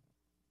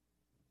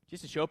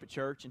 Just to show up at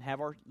church and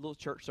have our little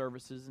church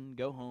services and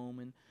go home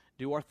and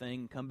do our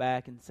thing, come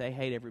back and say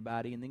hey to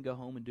everybody, and then go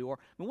home and do our...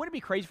 I mean, wouldn't it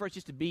be crazy for us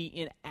just to be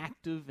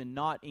inactive and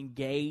not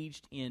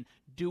engaged in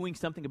doing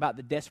something about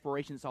the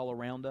desperation that's all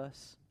around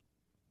us?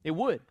 It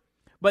would.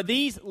 But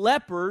these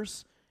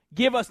lepers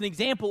give us an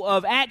example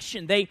of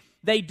action.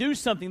 They do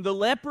something. The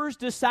lepers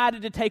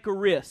decided to take a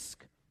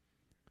risk.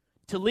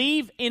 To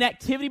leave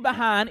inactivity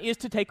behind is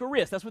to take a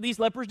risk. That's what these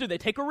lepers do. They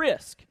take a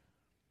risk.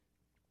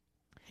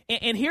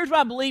 And here's what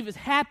I believe has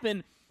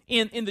happened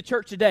in the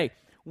church today.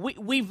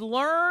 We've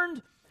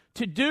learned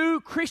to do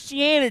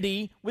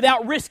Christianity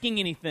without risking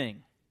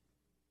anything.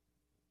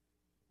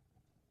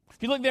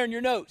 If you look there in your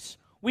notes,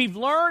 we've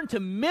learned to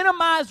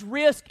minimize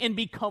risk and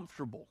be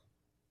comfortable.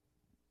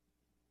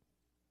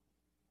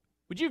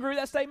 Would you agree with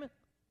that statement?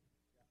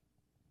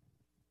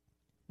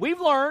 We've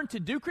learned to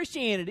do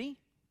Christianity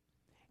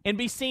and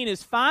be seen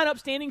as fine,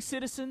 upstanding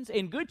citizens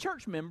and good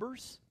church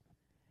members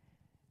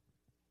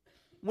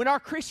when our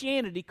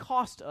Christianity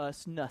cost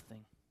us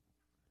nothing.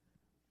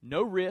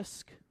 No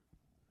risk,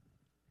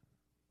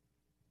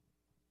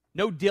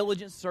 no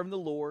diligence serving the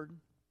Lord,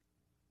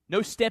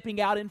 no stepping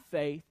out in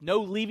faith, no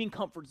leaving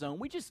comfort zone.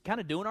 We just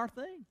kind of doing our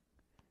thing.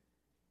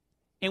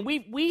 And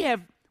we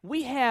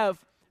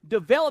have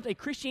developed a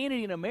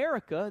Christianity in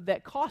America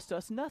that cost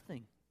us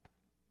nothing.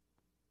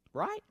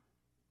 Right?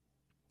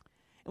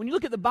 And when you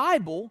look at the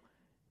Bible,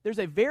 there's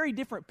a very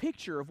different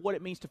picture of what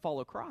it means to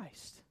follow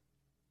Christ.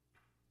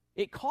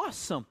 It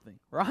costs something,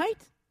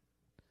 right?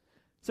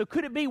 So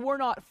could it be we're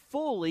not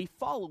fully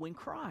following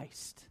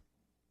Christ?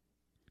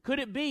 Could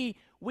it be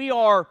we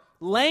are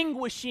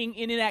languishing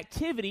in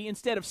inactivity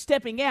instead of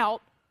stepping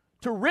out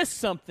to risk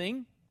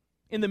something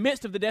in the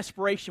midst of the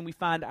desperation we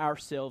find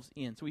ourselves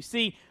in? So we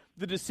see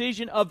the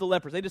decision of the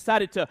lepers. They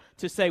decided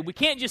to say, we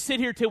can't just sit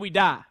here till we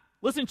die.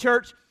 Listen,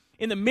 church,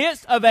 in the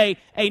midst of a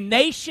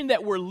nation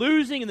that we're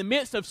losing, in the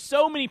midst of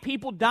so many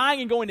people dying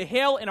and going to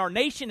hell in our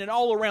nation and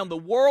all around the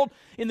world,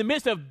 in the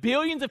midst of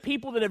billions of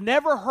people that have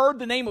never heard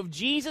the name of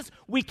Jesus,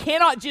 we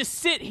cannot just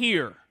sit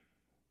here.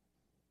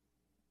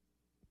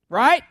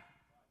 Right?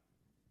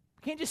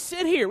 We can't just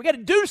sit here. We got to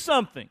do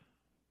something.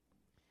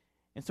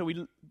 And so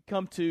we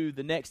come to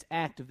the next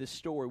act of this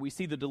story. We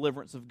see the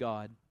deliverance of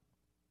God.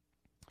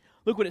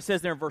 Look what it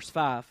says there in verse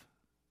 5.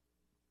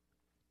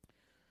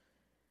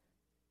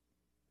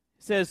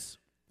 It says,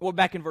 well,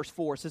 back in verse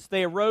 4, it says,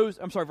 verse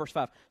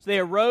 5. So they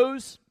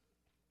arose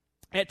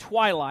at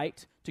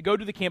twilight to go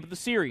to the camp of the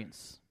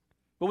Syrians.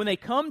 But when they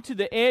came to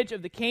the edge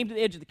of the camp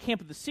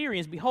of the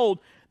Syrians, behold,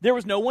 there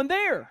was no one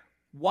there.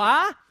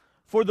 Why?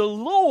 For the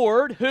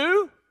Lord,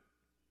 who?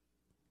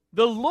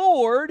 The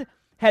Lord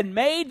had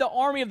made the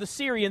army of the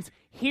Syrians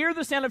hear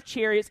the sound of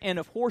chariots and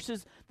of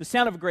horses, the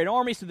sound of a great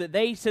army, so that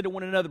they said to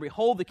one another,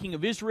 behold, the king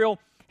of Israel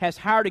has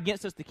hired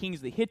against us the kings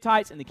of the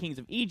Hittites and the kings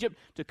of Egypt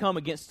to come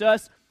against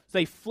us. So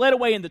they fled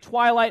away in the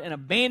twilight and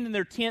abandoned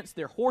their tents,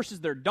 their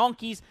horses, their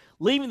donkeys,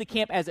 leaving the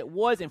camp as it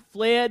was, and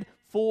fled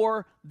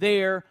for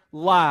their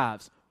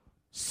lives.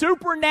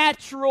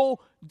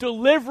 Supernatural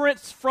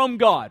deliverance from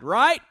God,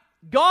 right?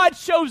 God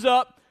shows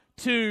up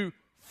to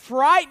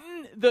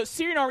frighten the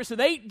Syrian army, so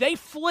they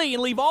flee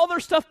and leave all their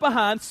stuff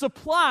behind,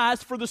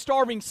 supplies for the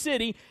starving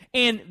city,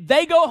 and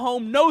they go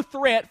home, no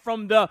threat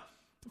from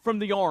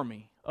the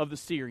army of the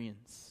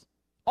Syrians.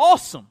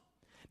 Awesome.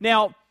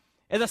 Now,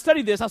 as I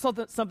studied this, I saw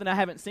something I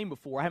haven't seen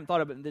before. I haven't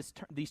thought of it in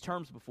these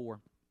terms before.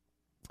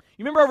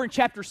 You remember over in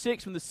chapter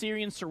 6 when the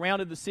Syrians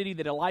surrounded the city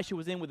that Elisha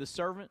was in with his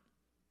servant?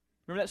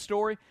 Remember that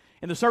story?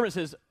 And the servant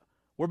says,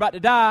 we're about to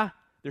die.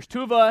 There's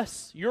two of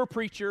us. You're a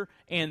preacher,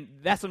 and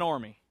that's an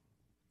army.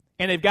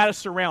 And they've got us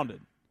surrounded.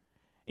 And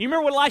you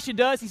remember what Elisha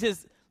does? He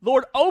says,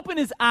 Lord, open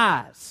his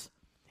eyes.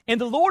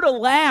 And the Lord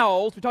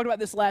allows, we talked about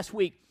this last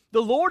week,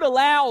 the Lord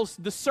allows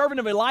the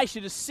servant of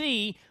Elisha to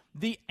see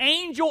the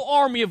angel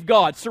army of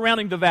God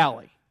surrounding the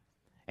valley.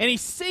 And he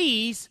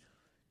sees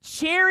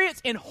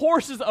chariots and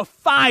horses of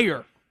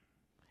fire.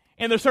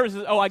 And the servant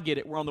says, oh, I get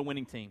it. We're on the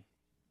winning team.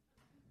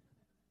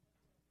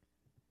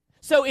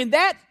 So in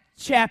that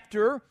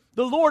chapter,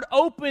 the Lord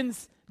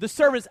opens the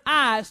servant's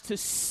eyes to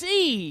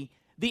see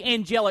the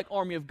angelic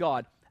army of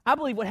God. I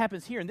believe what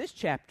happens here in this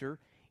chapter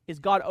is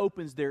God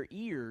opens their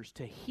ears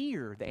to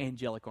hear the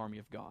angelic army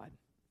of God.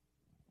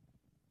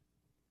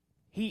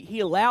 He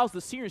allows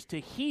the Syrians to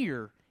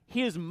hear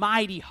his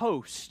mighty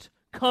host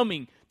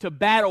coming to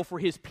battle for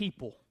his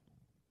people.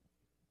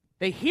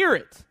 They hear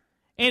it,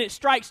 and it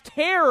strikes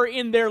terror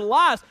in their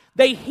lives.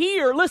 They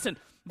hear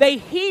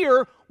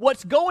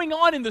what's going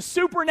on in the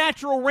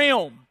supernatural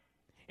realm.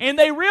 And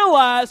they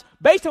realize,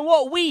 based on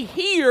what we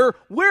hear,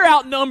 we're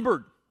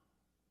outnumbered.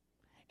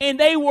 And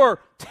they were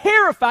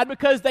terrified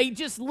because they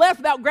just left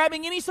without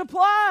grabbing any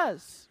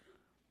supplies.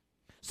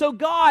 So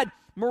God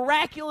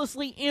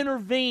miraculously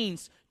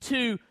intervenes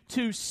to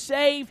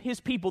save his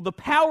people. The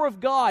power of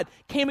God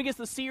came against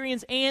the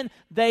Syrians and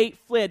they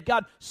fled.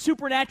 God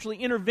supernaturally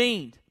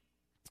intervened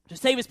to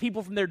save his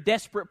people from their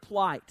desperate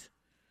plight.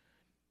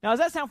 Now, does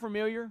that sound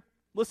familiar?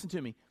 Listen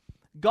to me.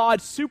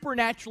 God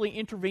supernaturally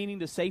intervening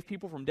to save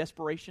people from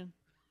desperation.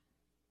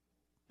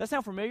 Does that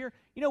sound familiar?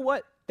 You know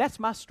what? That's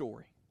my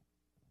story.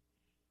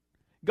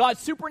 God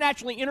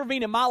supernaturally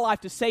intervened in my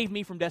life to save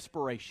me from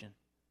desperation.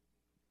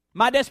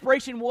 My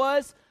desperation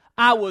was,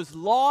 I was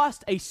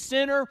lost, a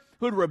sinner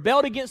who had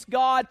rebelled against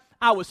God.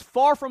 I was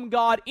far from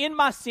God in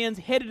my sins,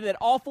 headed to that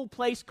awful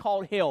place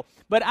called hell.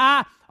 But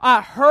I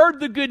heard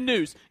the good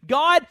news.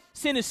 God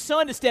sent his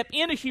Son to step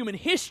into human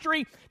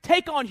history,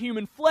 take on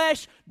human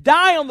flesh,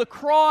 die on the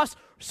cross,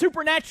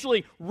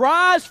 supernaturally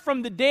rise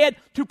from the dead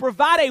to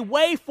provide a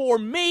way for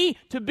me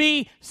to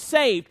be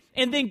saved.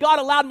 And then God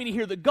allowed me to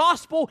hear the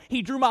gospel.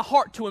 He drew my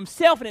heart to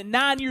himself. And at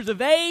 9 years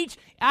of age,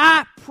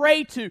 I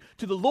prayed to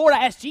the Lord.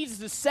 I asked Jesus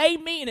to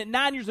save me. And at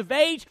 9 years of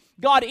age,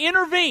 God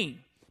intervened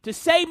to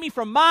save me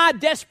from my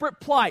desperate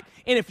plight.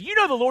 And if you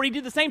know the Lord, he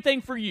did the same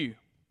thing for you.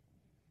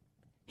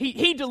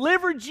 He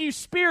delivered you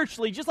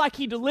spiritually just like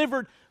he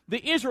delivered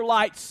the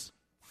Israelites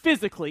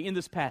physically in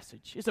this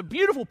passage. It's a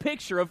beautiful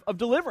picture of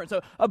deliverance,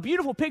 a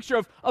beautiful picture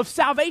of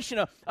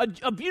salvation,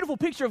 a beautiful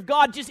picture of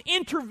God just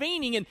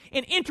intervening and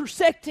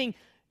intersecting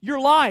your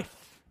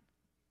life.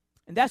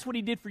 And that's what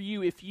he did for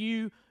you if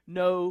you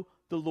know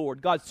the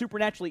Lord. God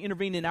supernaturally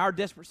intervened in our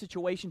desperate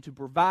situation to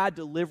provide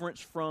deliverance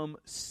from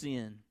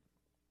sin.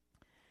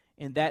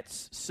 And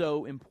that's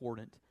so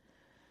important.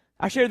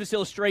 I shared this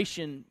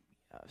illustration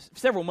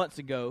several months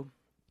ago,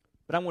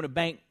 but I want to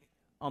bank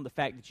on the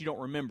fact that you don't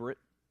remember it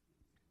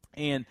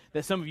and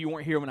that some of you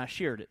weren't here when I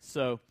shared it.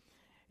 So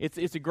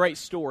it's a great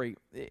story.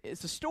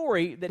 It's a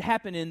story that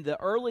happened in the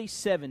early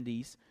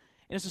 70s,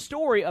 and it's a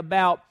story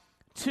about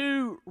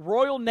two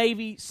Royal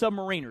Navy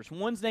submariners.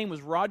 One's name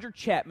was Roger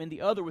Chapman.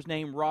 The other was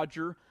named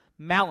Roger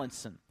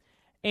Mallinson.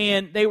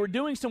 And they were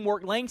doing some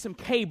work, laying some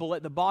cable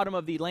at the bottom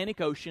of the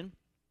Atlantic Ocean,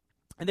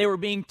 and they were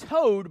being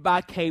towed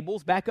by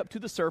cables back up to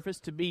the surface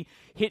to be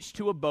hitched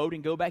to a boat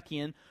and go back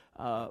in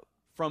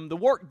from the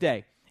work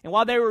day. And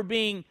while they were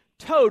being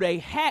towed, a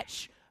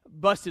hatch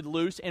busted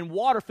loose and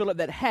water filled up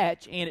that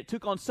hatch, and it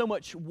took on so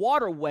much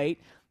water weight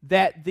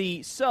that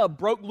the sub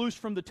broke loose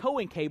from the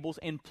towing cables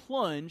and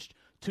plunged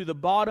to the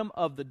bottom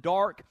of the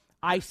dark,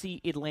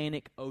 icy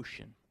Atlantic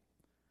Ocean.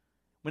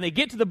 When they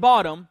get to the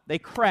bottom, they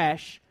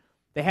crash.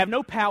 They have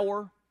no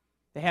power.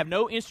 They have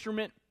no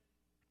instrument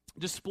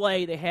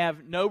display. They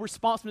have no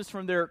responsiveness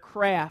from their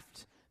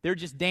craft. They're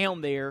just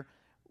down there,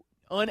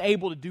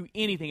 unable to do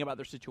anything about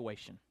their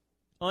situation.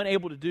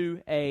 Unable to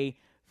do a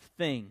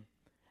thing.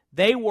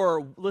 They were,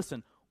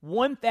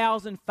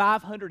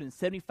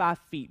 1,575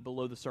 feet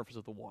below the surface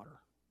of the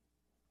water.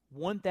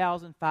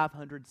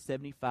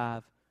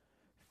 1,575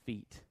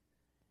 feet.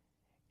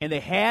 And they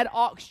had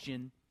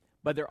oxygen,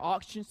 but their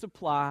oxygen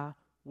supply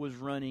was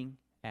running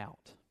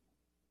out.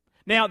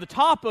 Now, at the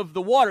top of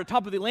the water,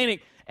 top of the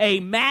Atlantic, a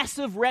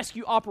massive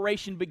rescue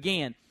operation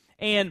began.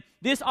 And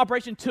this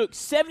operation took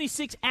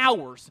 76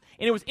 hours,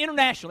 and it was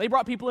international. They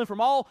brought people in from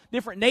all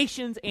different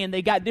nations, and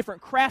they got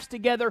different crafts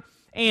together,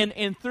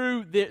 and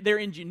through their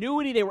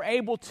ingenuity, they were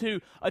able to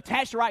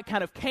attach the right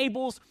kind of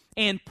cables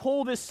and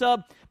pull this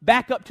sub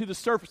back up to the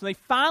surface. And they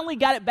finally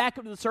got it back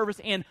up to the surface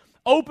and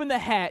opened the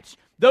hatch.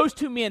 Those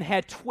two men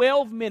had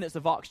 12 minutes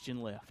of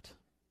oxygen left.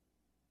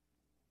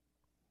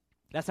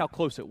 That's how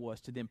close it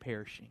was to them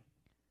perishing.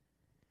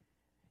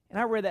 And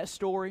I read that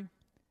story,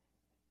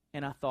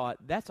 and I thought,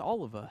 that's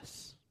all of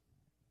us.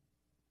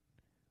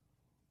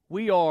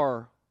 We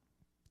are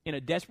in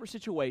a desperate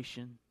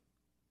situation,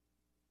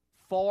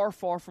 far,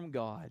 far from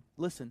God,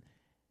 listen,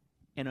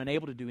 and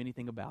unable to do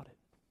anything about it.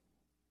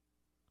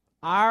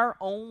 Our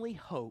only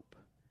hope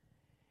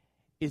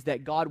is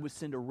that God would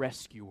send a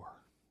rescuer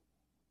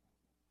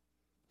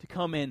to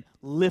come and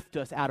lift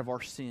us out of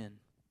our sin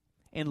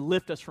and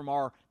lift us from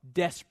our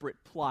desperate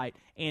plight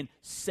and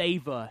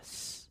save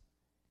us.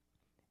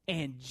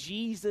 And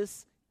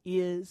Jesus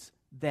is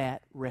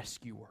that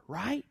rescuer,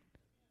 right?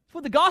 That's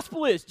what the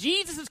gospel is.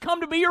 Jesus has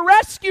come to be your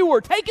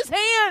rescuer. Take his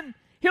hand.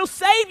 He'll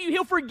save you.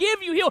 He'll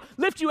forgive you. He'll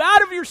lift you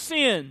out of your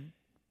sin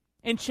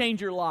and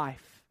change your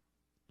life.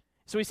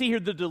 So we see here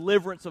the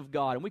deliverance of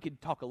God, and we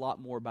could talk a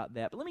lot more about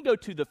that. But let me go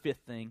to the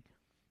fifth thing.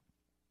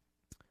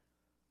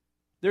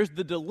 There's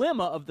the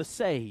dilemma of the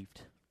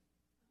saved.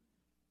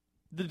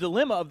 The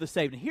dilemma of the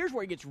saved. And here's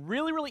where it gets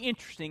really, really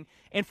interesting,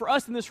 and for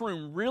us in this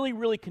room, really,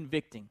 really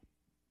convicting.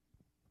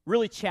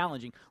 Really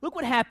challenging. Look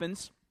what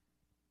happens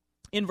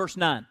in verse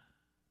 9.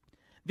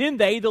 Then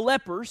they, the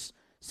lepers,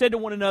 said to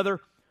one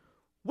another,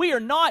 "We are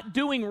not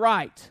doing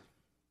right."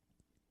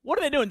 What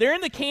are they doing? They're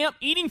in the camp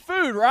eating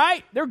food,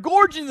 right? They're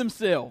gorging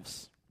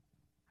themselves.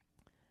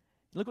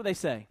 Look what they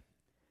say.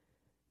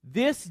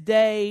 "This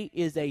day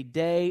is a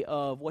day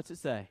of," what's it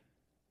say?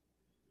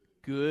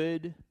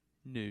 "Good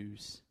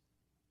news.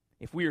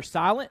 If we are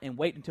silent and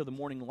wait until the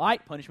morning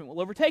light, punishment will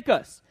overtake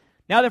us.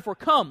 Now therefore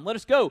come, let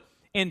us go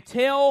and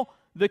tell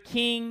the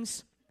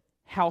king's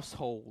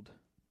household."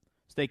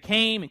 So they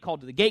came and called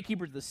to the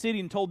gatekeepers of the city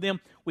and told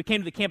them, "We came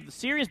to the camp of the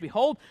Syrians.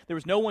 Behold, there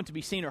was no one to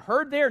be seen or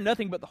heard there,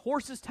 nothing but the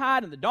horses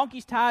tied and the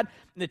donkeys tied,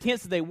 and the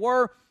tents that they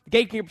were." The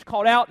gatekeepers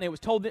called out, and it was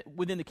told that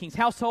within the king's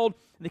household.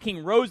 And the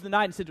king rose in the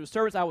night and said to his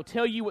servants, "I will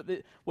tell you what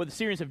the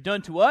Syrians have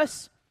done to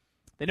us.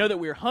 They know that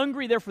we are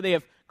hungry, therefore they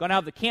have gone out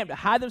of the camp to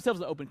hide themselves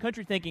in the open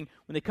country, thinking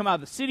when they come out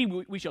of the city,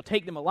 we shall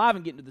take them alive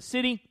and get into the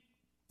city."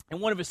 And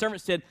one of his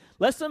servants said,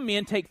 "Let some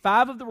men take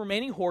 5 of the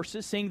remaining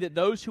horses, seeing that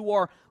those who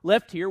are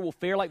left here will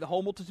fare like the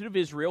whole multitude of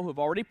Israel who have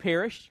already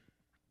perished.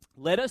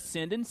 Let us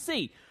send and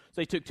see."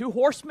 So they took 2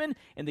 horsemen,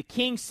 and the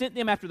king sent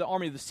them after the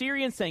army of the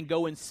Syrians, saying,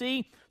 "Go and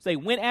see." So they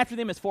went after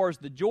them as far as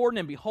the Jordan,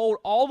 and behold,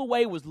 all the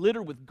way was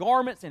littered with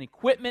garments and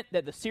equipment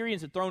that the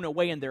Syrians had thrown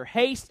away in their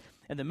haste.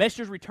 And the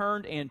messengers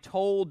returned and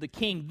told the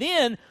king.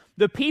 Then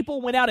the people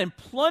went out and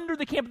plundered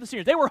the camp of the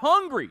Syrians. They were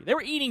hungry. They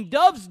were eating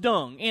dove's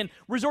dung and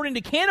resorting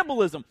to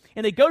cannibalism.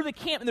 And they go to the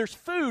camp, and there's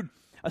food.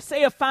 A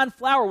seah of fine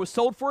flour was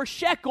sold for a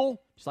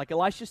shekel, just like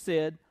Elisha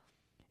said,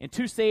 and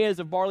 2 seahs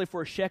of barley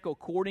for a shekel,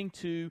 according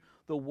to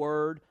the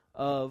word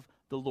of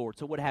the Lord.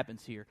 So what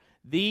happens here?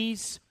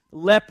 These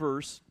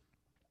lepers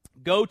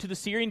go to the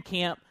Syrian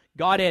camp.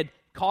 God had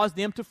caused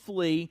them to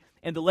flee,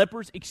 and the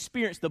lepers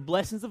experienced the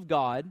blessings of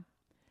God,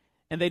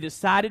 and they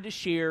decided to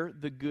share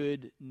the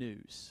good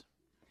news.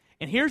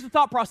 And here's the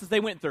thought process they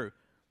went through.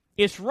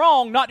 It's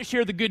wrong not to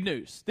share the good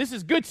news. This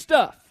is good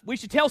stuff. We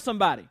should tell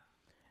somebody.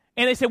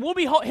 And they said, we'll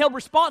be held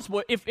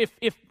responsible.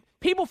 If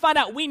people find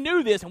out we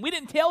knew this and we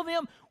didn't tell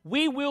them,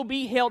 we will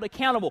be held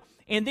accountable.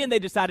 And then they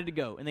decided to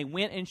go, and they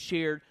went and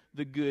shared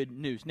the good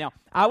news. Now,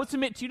 I would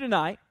submit to you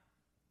tonight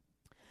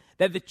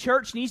that the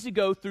church needs to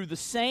go through the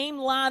same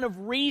line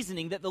of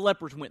reasoning that the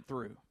lepers went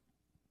through.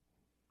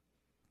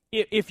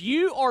 If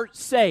you are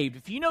saved,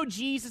 if you know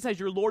Jesus as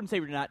your Lord and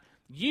Savior tonight,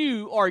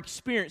 you are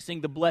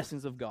experiencing the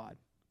blessings of God.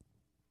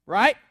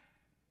 Right?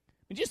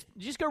 And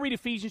just go read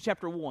Ephesians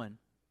chapter 1.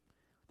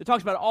 That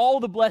talks about all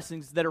the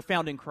blessings that are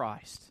found in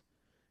Christ.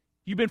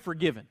 You've been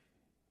forgiven.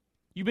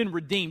 You've been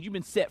redeemed. You've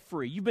been set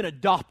free. You've been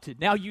adopted.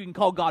 Now you can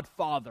call God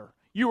Father.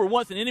 You were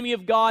once an enemy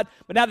of God,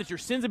 but now that your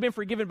sins have been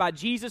forgiven by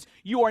Jesus,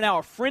 you are now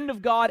a friend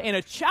of God and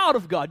a child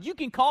of God. You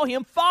can call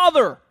him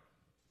Father.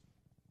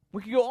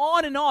 We can go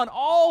on and on.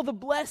 All the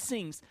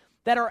blessings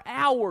that are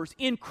ours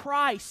in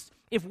Christ.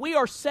 If we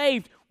are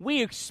saved,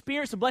 we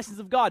experience the blessings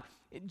of God.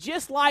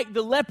 Just like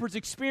the lepers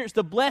experienced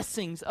the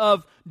blessings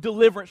of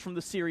deliverance from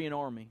the Syrian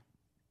army.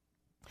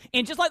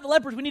 And just like the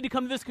lepers, we need to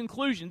come to this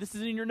conclusion. This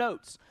is in your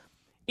notes.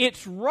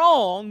 It's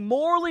wrong,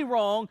 morally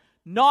wrong,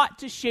 not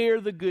to share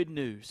the good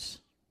news.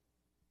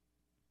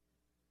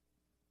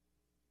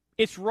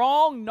 It's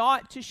wrong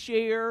not to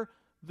share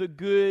the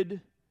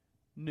good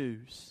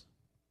news.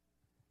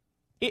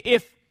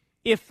 If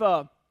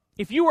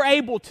you were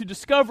able to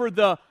discover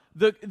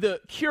the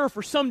cure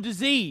for some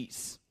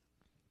disease,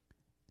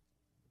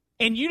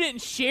 and you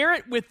didn't share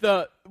it with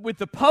the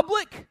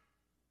public,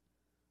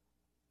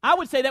 I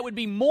would say that would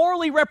be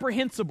morally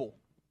reprehensible,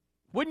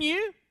 wouldn't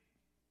you?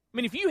 I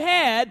mean, if you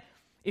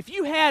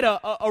had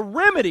a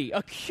remedy,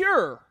 a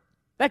cure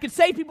that could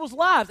save people's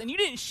lives, and you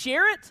didn't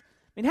share it?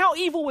 I mean, how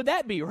evil would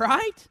that be,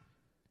 right?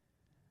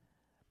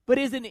 But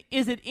is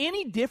it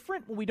any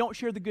different when we don't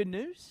share the good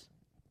news?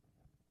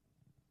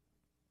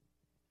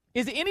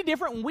 Is it any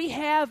different when we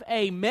have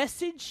a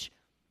message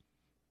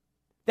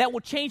that will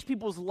change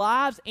people's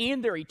lives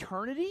and their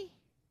eternity,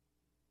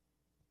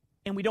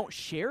 and we don't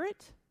share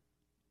it?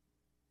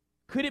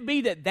 Could it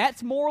be that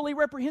that's morally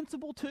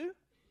reprehensible too?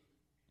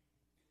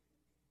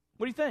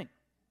 What do you think?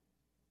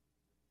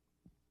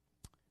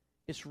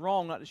 It's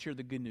wrong not to share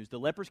the good news. The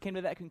lepers came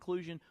to that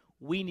conclusion.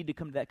 We need to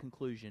come to that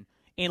conclusion.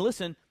 And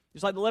listen,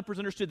 just like the lepers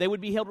understood they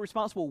would be held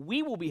responsible,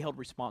 we will be held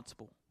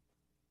responsible.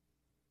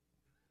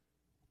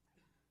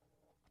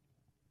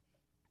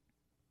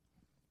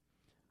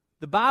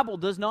 The Bible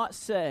does not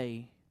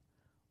say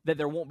that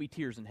there won't be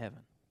tears in heaven.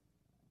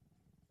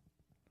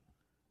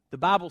 The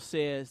Bible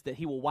says that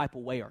He will wipe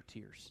away our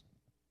tears.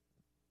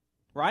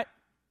 Right?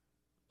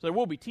 So there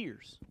will be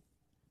tears.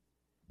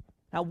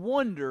 I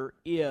wonder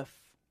if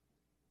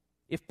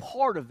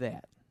part of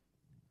that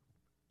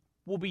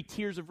will be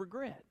tears of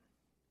regret.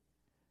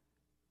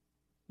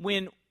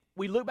 When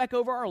we look back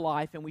over our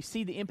life and we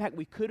see the impact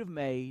we could have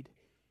made,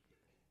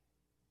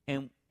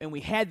 and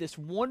we had this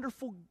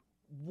wonderful,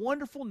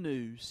 wonderful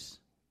news,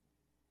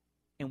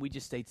 and we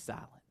just stayed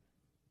silent.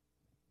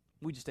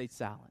 We just stayed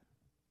silent.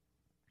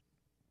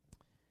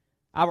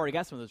 I've already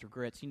got some of those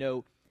regrets. You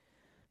know,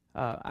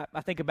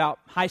 I think about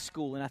high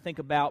school, and I think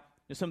about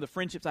some of the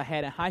friendships I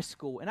had in high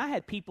school. And I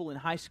had people in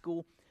high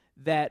school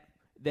that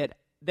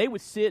they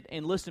would sit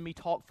and listen to me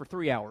talk for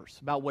 3 hours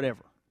about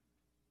whatever.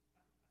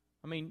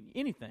 I mean,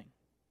 anything.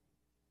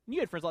 You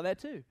had friends like that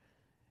too.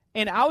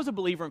 And I was a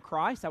believer in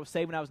Christ. I was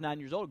saved when I was 9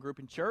 years old. I grew up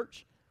in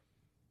church.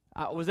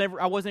 I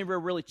wasn't ever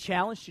really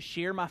challenged to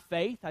share my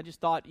faith. I just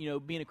thought,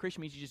 being a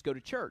Christian means you just go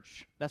to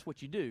church. That's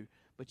what you do.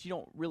 But you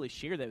don't really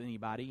share that with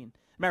anybody. And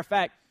matter of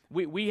fact,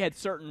 we had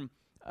certain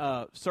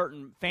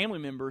family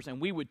members,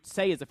 and we would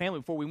say as a family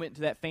before we went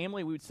to that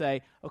family, we would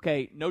say,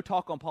 okay, no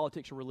talk on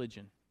politics or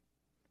religion.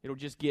 It'll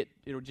just get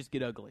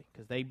ugly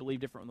because they believe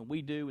different than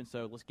we do, and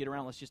so let's get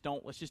around. Let's just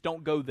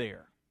don't go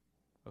there.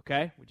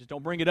 Okay, we just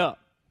don't bring it up.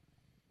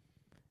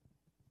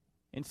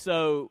 And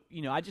so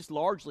I just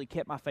largely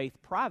kept my faith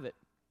private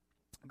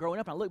growing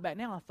up. And I look back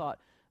now, and I thought,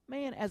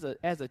 man, as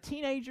a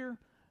teenager,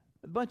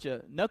 a bunch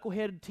of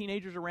knuckleheaded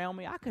teenagers around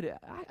me, I could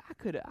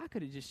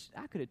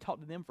have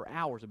talked to them for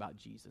hours about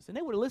Jesus, and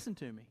they would have listened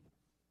to me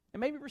and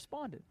maybe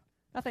responded.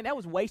 I think that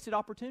was wasted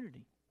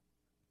opportunity.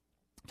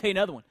 I'll tell you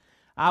another one.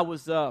 I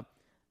was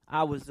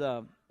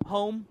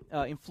home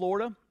in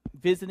Florida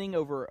visiting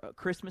over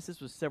Christmas. This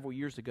was several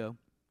years ago,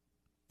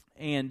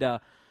 and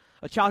a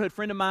childhood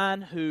friend of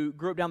mine who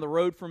grew up down the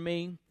road from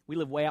me. We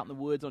live way out in the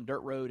woods on a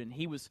dirt road, and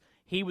he was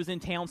in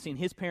town seeing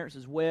his parents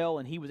as well,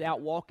 and he was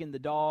out walking the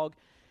dog.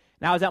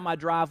 And I was out my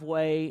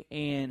driveway,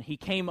 and he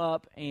came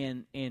up,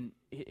 and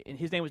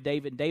his name was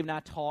David. And Dave and I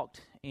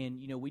talked,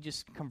 and we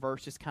just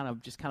conversed, just kind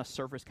of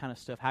surface kind of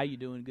stuff. How you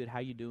doing? Good. How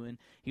you doing?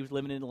 He was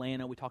living in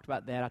Atlanta. We talked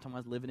about that. I told him I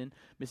was living in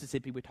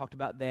Mississippi. We talked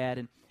about that,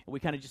 and we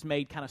kind of just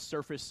made kind of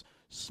surface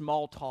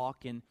small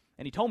talk. And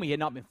he told me he had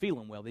not been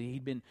feeling well. That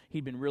he'd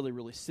been really,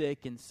 really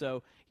sick. And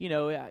so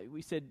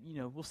we said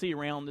we'll see you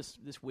around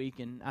this week.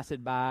 And I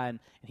said bye, and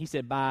he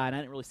said bye, and I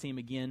didn't really see him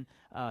again.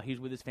 He was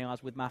with his family. I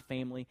was with my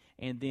family,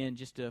 and then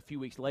just a few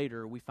weeks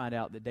later, we find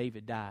out that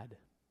David died.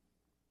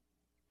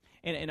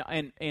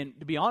 And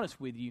to be honest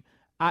with you,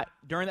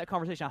 during that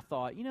conversation, I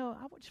thought, it'd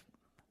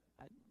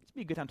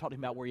be a good time to talk to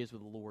him about where he is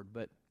with the Lord.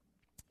 But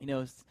I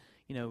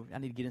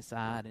need to get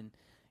inside, and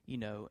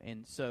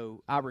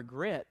so I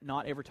regret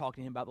not ever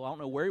talking to him about the Lord. I don't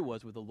know where he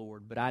was with the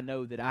Lord, but I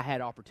know that I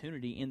had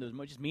opportunity in those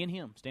moments, just me and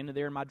him, standing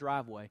there in my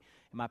driveway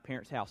in my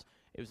parents' house.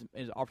 It was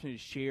an opportunity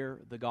to share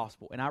the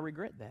gospel, and I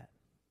regret that.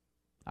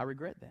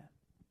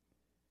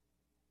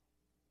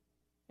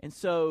 And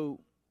so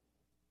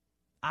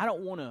I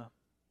don't want to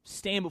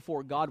stand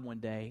before God one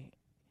day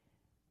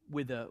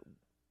with a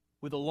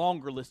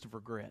longer list of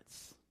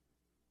regrets.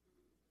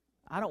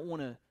 I don't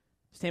want to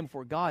stand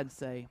before God and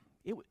say,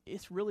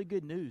 it's really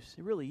good news.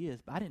 It really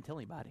is, but I didn't tell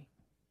anybody.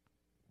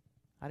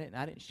 I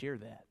didn't share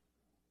that.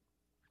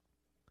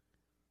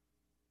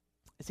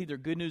 It's either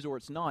good news or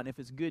it's not. And if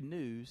it's good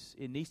news,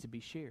 it needs to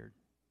be shared.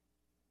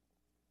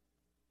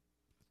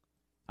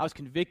 I was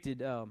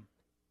convicted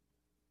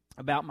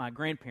about my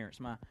grandparents.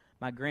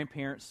 My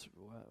grandparents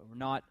were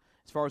not,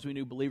 as far as we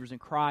knew, believers in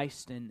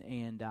Christ,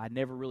 and I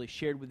never really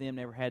shared with them.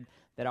 Never had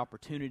that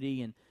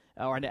opportunity,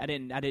 I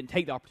didn't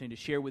take the opportunity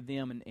to share with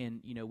them,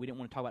 and we didn't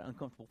want to talk about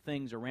uncomfortable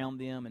things around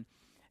them,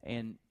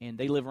 and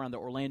they live around the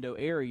Orlando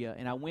area.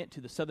 And I went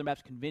to the Southern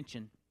Baptist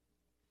Convention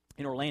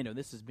in Orlando.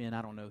 This has been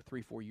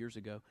 3-4 years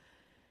ago.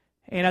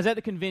 And I was at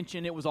the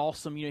convention. It was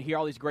awesome. You hear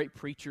all these great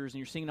preachers, and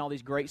you're singing all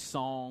these great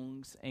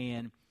songs.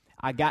 And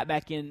I got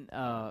back in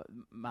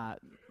my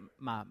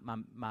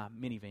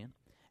minivan,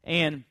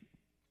 and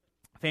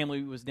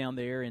family was down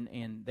there,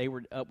 and they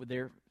were up with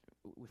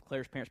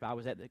Claire's parents. But I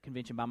was at the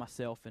convention by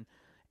myself,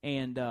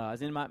 And I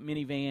was in my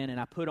minivan, and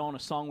I put on a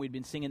song we'd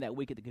been singing that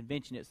week at the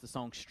convention. It's the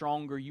song,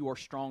 Stronger, You Are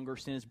Stronger,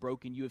 Sin is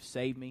Broken, You Have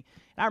Saved Me.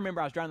 And I remember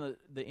I was driving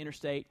the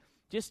interstate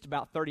just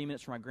about 30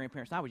 minutes from my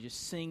grandparents, and I was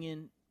just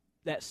singing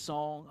that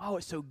song. Oh,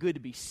 it's so good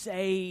to be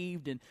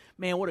saved, and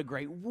man, what a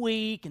great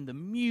week, and the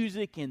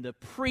music, and the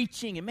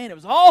preaching, and man, it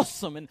was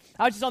awesome. And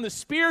I was just on this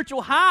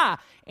spiritual high,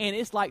 and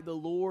it's like the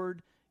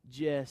Lord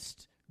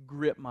just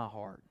gripped my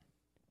heart.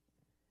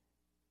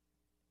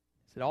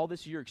 I said, all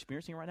this you're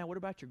experiencing right now, what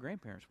about your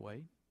grandparents,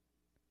 Wade?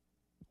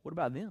 What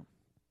about them?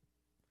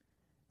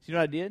 So you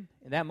know what I did?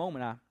 In that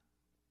moment, I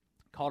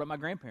called up my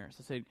grandparents.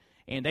 I said,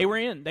 and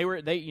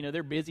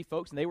they're busy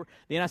folks, and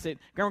then I said,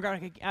 Grandma,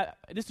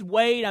 this is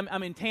Wade.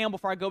 I'm in town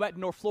before I go back to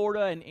North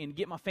Florida and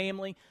get my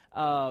family.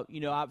 I've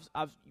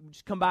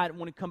just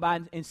want to come by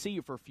and see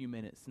you for a few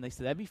minutes. And they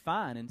said, that'd be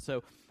fine. And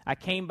so I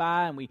came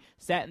by, and we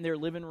sat in their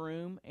living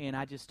room, and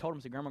I just told them,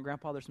 I said, Grandma and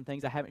Grandpa, there's some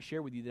things I haven't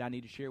shared with you that I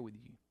need to share with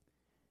you.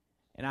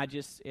 And I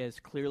just, as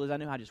clearly as I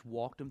knew, I just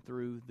walked them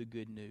through the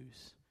good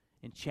news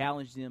and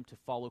challenged them to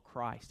follow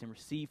Christ and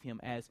receive Him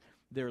as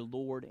their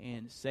Lord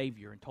and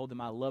Savior, and told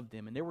them I loved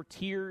them. And there were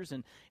tears,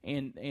 and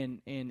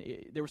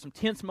there were some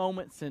tense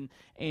moments, and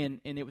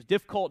it was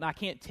difficult. And I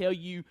can't tell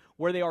you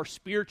where they are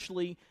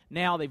spiritually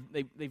now.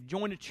 They've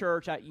joined a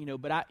church,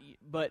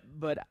 but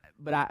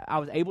I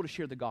was able to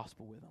share the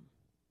gospel with them.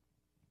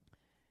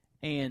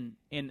 And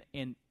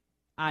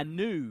I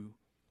knew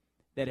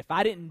that if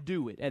I didn't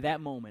do it at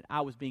that moment,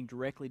 I was being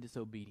directly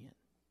disobedient.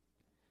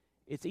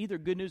 It's either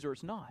good news or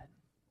it's not.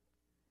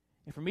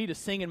 And for me to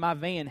sing in my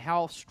van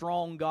how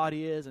strong God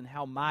is and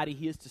how mighty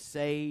He is to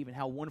save and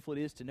how wonderful it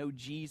is to know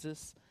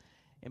Jesus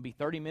and be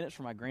 30 minutes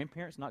from my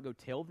grandparents and not go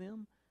tell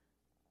them,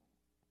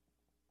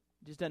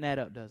 it just doesn't add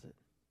up, does it?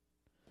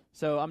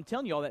 So I'm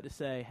telling you all that to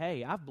say,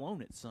 hey, I've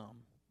blown it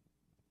some.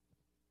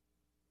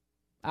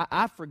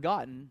 I've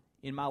forgotten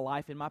in my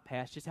life, in my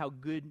past, just how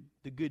good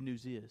the good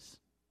news is.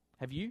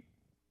 Have you?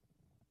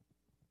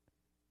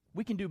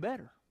 We can do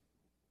better.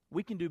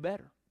 We can do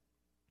better.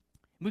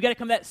 We got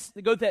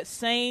to go to that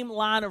same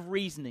line of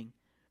reasoning.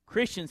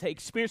 Christians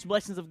experience the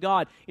blessings of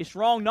God. It's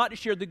wrong not to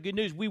share the good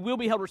news. We will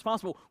be held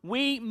responsible.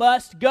 We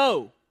must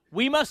go.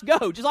 We must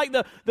go. Just like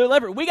the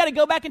leper. We got to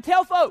go back and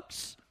tell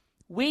folks.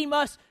 We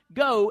must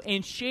go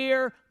and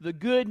share the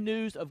good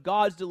news of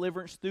God's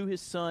deliverance through His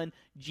Son,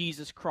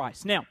 Jesus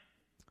Christ. Now, I'm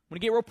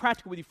going to get real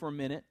practical with you for a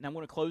minute, and I'm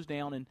going to close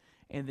down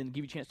and then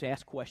give you a chance to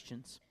ask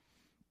questions.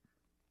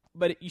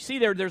 But you see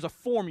there's a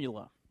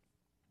formula.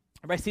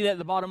 Everybody see that at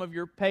the bottom of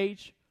your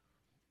page?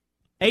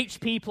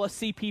 HP plus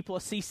CP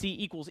plus CC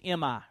equals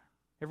MI.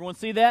 Everyone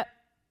see that?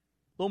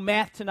 A little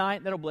math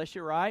tonight. That'll bless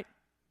you, right?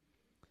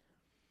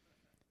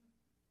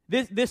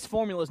 This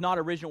formula is not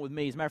original with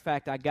me. As a matter of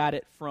fact, I got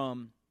it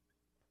from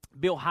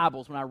Bill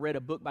Hybels when I read a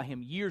book by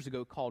him years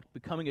ago called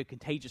Becoming a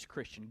Contagious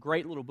Christian.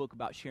 Great little book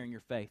about sharing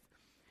your faith.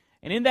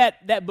 And in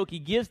that book, he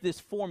gives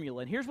this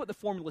formula. And here's what the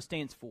formula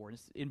stands for.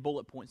 It's in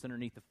bullet points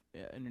underneath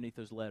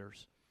those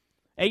letters.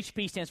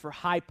 HP stands for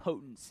high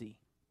potency.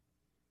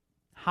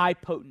 High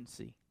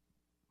potency.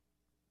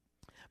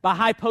 By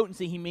high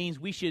potency, he means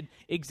we should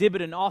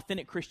exhibit an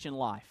authentic Christian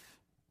life.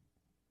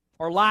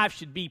 Our lives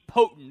should be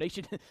potent. They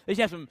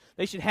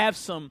should have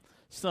some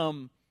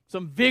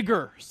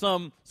vigor,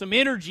 some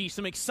energy,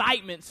 some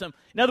excitement.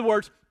 In other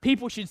words,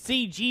 people should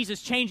see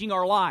Jesus changing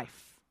our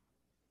life.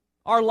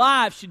 Our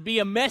lives should be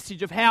a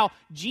message of how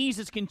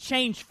Jesus can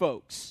change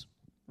folks,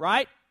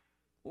 right?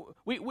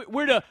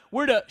 We're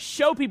to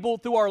show people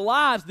through our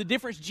lives the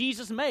difference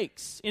Jesus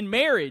makes in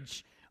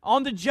marriage,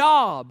 on the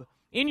job,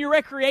 in your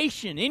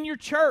recreation, in your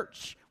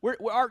church.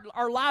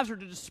 Our lives are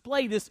to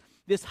display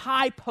this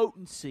high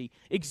potency,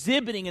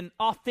 exhibiting an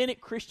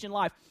authentic Christian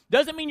life.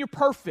 Doesn't mean you're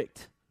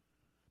perfect.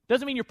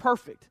 Doesn't mean you're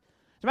perfect.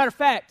 As a matter of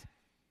fact,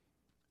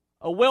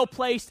 a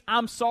well-placed,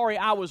 I'm sorry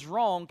I was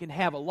wrong can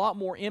have a lot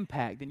more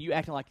impact than you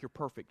acting like you're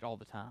perfect all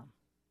the time.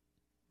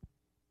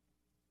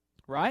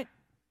 Right?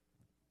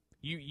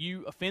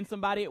 You offend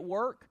somebody at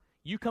work,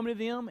 you come to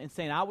them and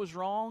saying, I was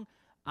wrong,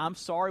 I'm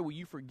sorry, will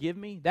you forgive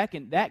me? That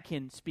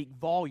can speak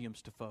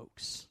volumes to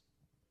folks.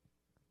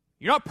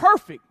 You're not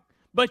perfect,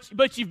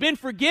 but you've been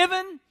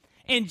forgiven,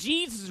 and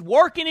Jesus is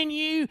working in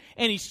you,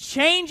 and He's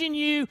changing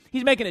you.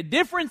 He's making a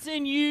difference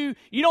in you.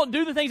 You don't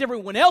do the things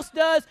everyone else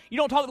does. You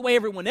don't talk the way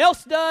everyone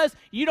else does.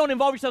 You don't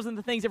involve yourselves in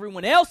the things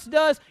everyone else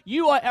does.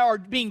 You are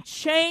being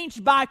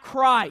changed by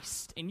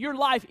Christ, and your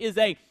life is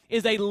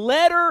a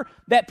letter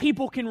that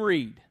people can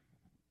read.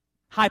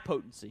 High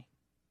potency.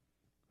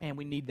 Man,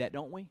 we need that,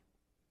 don't we?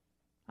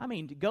 I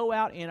mean, to go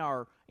out in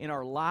our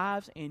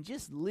lives and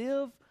just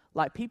live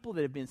like people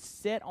that have been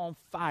set on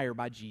fire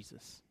by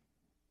Jesus.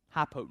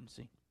 High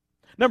potency.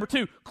 Number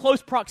 2,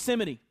 close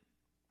proximity.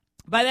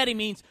 By that he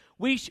means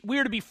we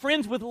are to be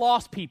friends with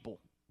lost people.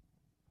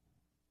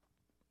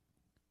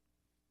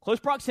 Close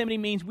proximity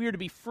means we are to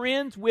be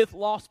friends with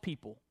lost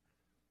people.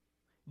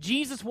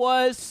 Jesus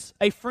was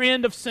a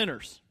friend of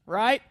sinners,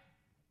 right?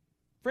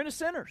 Friend of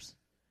sinners.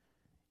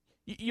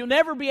 You'll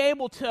never be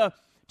able to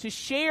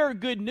share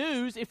good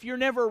news if you're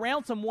never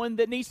around someone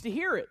that needs to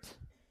hear it.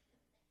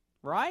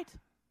 Right?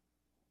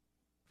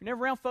 if you're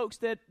never around folks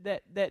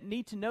that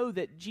need to know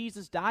that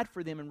Jesus died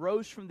for them and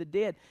rose from the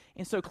dead.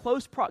 And so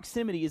close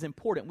proximity is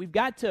important. We've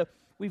got to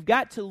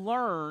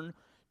learn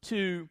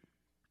to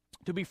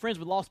be friends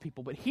with lost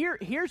people. But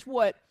here's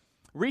what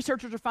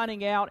researchers are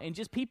finding out, and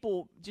just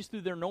people just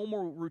through their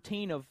normal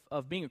routine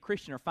of being a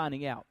Christian are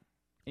finding out.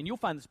 And you'll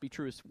find this to be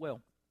true as well.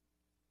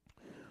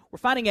 We're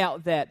finding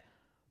out that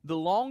the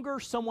longer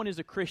someone is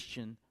a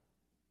Christian,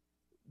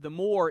 the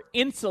more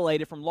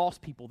insulated from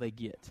lost people they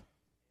get.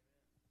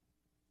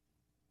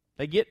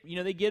 You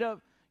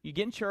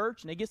get in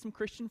church and they get some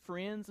Christian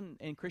friends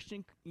and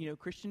Christian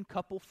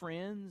couple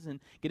friends and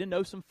get to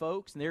know some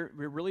folks, and they're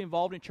really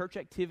involved in church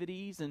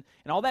activities, and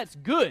all that's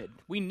good.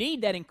 We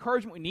need that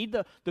encouragement. We need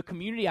the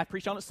community. I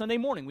preached on it Sunday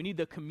morning. We need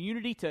the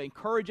community to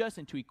encourage us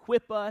and to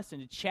equip us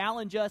and to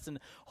challenge us and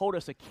hold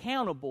us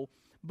accountable.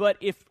 But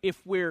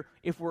if we're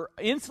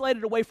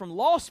insulated away from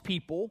lost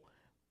people,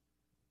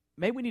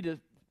 maybe we need to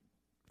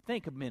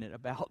think a minute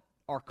about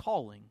our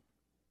calling,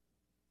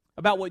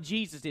 about what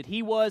Jesus did.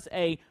 He was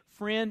a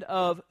friend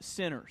of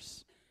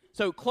sinners.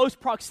 So close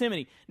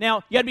proximity. Now,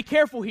 you got to be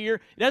careful here.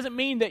 It doesn't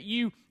mean that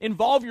you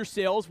involve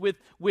yourselves with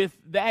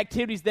the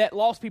activities that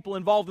lost people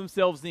involve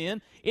themselves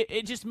in.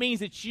 It just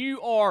means that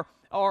you are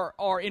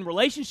in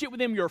relationship with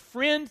them. You're a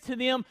friend to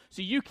them,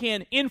 so you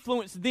can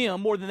influence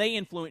them more than they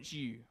influence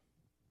you.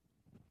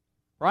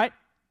 Right?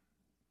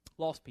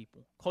 Lost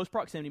people. Close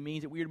proximity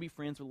means that we are to be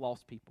friends with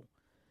lost people.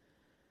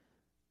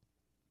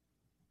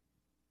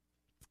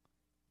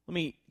 Let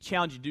me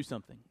challenge you to do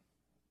something.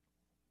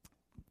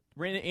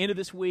 We're in the end of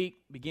this week,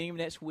 beginning of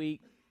next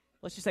week.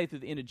 Let's just say through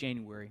the end of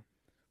January.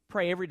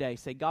 Pray every day.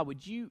 Say, God,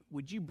 would you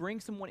bring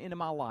someone into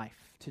my life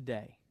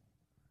today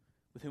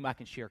with whom I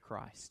can share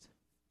Christ?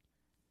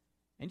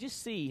 And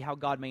just see how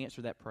God may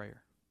answer that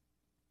prayer.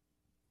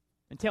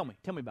 And tell me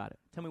about it.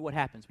 Tell me what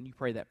happens when you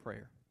pray that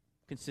prayer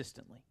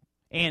consistently.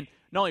 And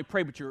not only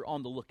pray, but you're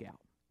on the lookout.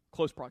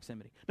 Close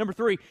proximity. Number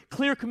 3,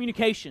 clear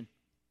communication.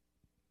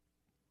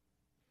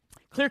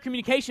 Clear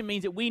communication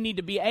means that we need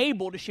to be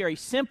able to share a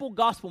simple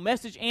gospel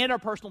message and our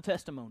personal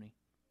testimony.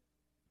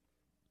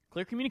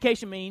 Clear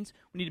communication means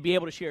we need to be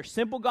able to share a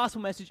simple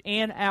gospel message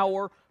and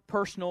our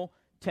personal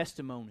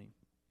testimony.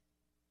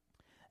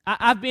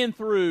 I've been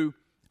through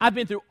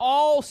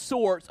all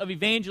sorts of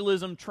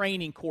evangelism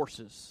training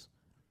courses.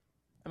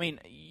 I mean,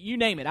 you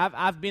name it.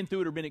 I've been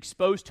through it or been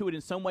exposed to it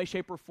in some way,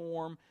 shape, or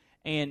form.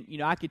 And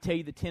I could tell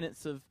you the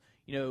tenets of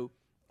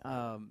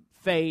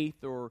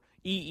faith or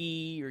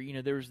EE,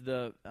 or there's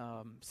the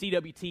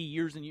CWT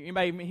years and years.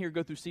 Anybody here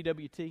go through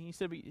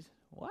CWT?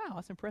 Wow,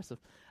 that's impressive.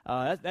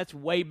 That's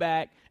way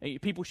back.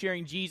 People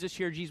sharing Jesus,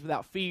 share Jesus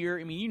without fear.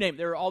 I mean, you name it.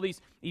 There are all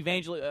these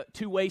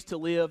 2 ways to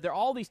live. There are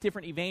all these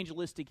different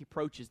evangelistic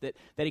approaches that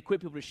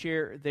equip people to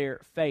share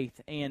their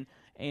faith. And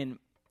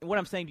what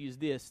I'm saying to you is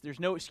this: there's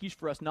no excuse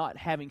for us not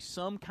having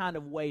some kind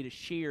of way to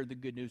share the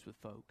good news with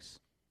folks.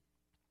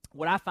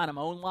 What I find in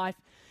my own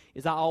life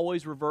is I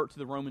always revert to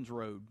the Romans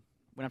road.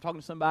 When I'm talking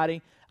to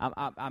somebody,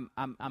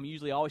 I'm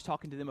usually always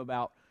talking to them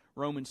about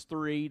Romans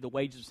 3, the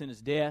wages of sin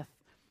is death.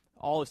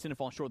 All have sinned and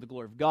fallen short of the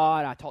glory of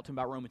God. I talked to him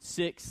about Romans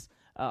 6.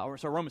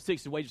 Romans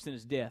 6, the wages of sin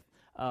is death.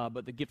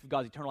 But the gift of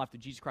God is eternal life through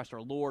Jesus Christ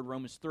our Lord.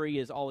 Romans 3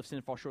 is all have sinned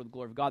and fall short of the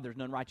glory of God. There's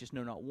none righteous,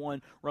 no, not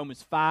one.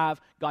 Romans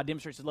 5, God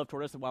demonstrates his love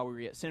toward us, that while we were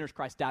yet sinners,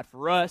 Christ died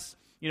for us.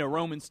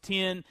 Romans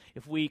 10,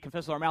 if we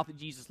confess with our mouth that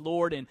Jesus is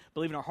Lord and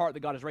believe in our heart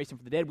that God has raised him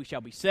from the dead, we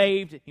shall be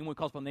saved. Anyone who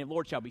calls upon the name of the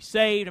Lord shall be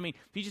saved. I mean,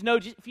 if you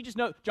just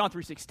know John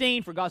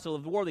 3:16, for God so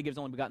loved the world, that he gives his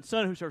only begotten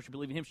Son, whosoever shall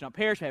believe in him shall not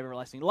perish, but have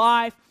everlasting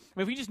life. I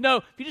mean, if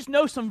you just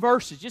know some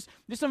verses, just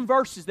some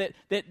verses that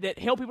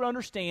help people to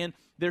understand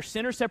they're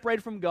sinners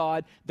separated from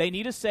God, they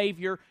need a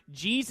Savior,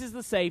 Jesus is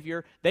the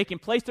Savior, they can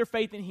place their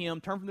faith in him,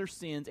 turn from their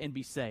sins, and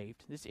be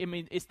saved.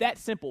 It's that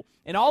simple.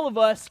 And all of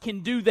us can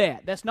do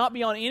that. That's not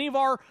beyond any of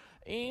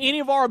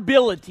our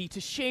ability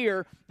to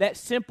share that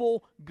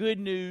simple good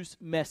news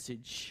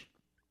message.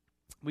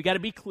 We've got to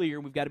be clear,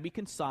 we've got to be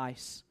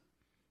concise,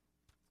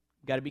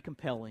 we've got to be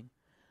compelling.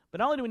 But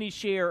not only do we need to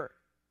share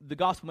the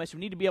gospel message,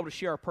 we need to be able to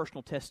share our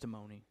personal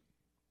testimony.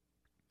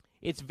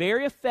 It's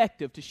very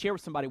effective to share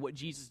with somebody what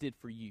Jesus did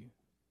for you.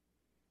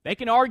 They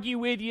can argue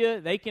with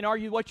you, they can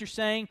argue what you're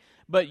saying,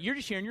 but you're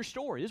just sharing your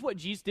story. This is what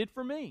Jesus did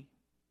for me.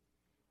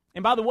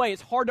 And by the way,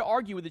 it's hard to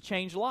argue with a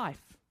changed life.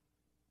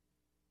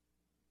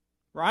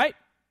 Right?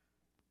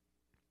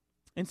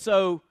 And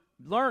so,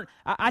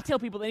 I tell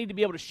people they need to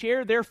be able to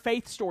share their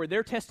faith story,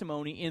 their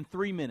testimony in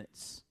 3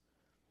 minutes.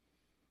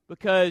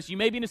 Because you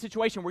may be in a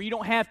situation where you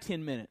don't have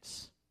 10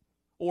 minutes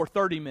or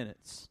 30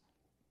 minutes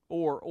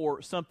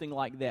or something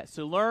like that.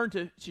 So learn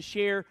to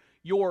share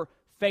your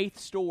faith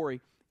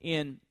story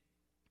in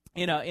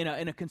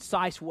a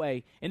concise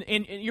way.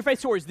 And your faith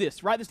story is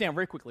this. Write this down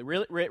very quickly.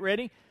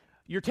 Ready?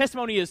 Your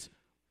testimony is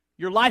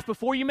your life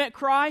before you met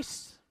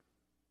Christ.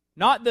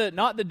 Not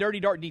the dirty,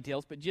 dark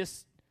details, but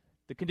just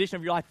the condition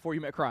of your life before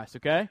you met Christ,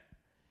 okay?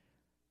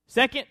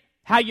 Second,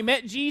 how you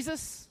met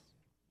Jesus.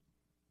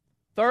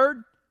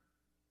 Third,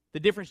 the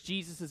difference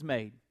Jesus has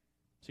made.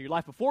 So your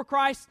life before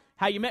Christ,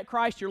 how you met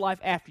Christ, your life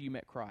after you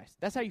met Christ.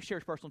 That's how you share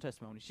personal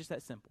testimony. It's just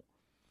that simple.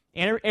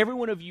 And every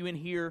one of you in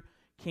here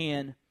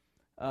can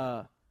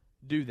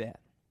do that.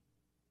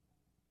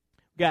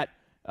 Got,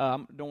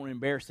 don't want to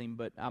embarrass him,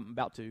 but I'm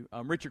about to.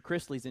 Richard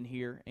Chrisley's in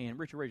here, and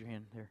Richard, raise your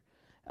hand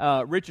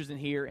there. Richard's in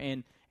here,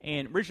 and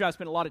Richard and I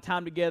spent a lot of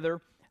time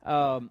together,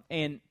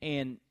 and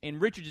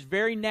Richard just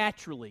very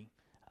naturally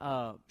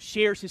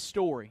shares his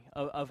story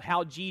of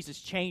how Jesus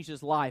changed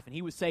his life, and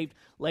he was saved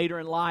later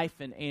in life,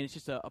 and it's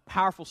just a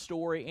powerful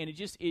story, and it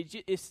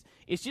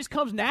just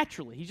comes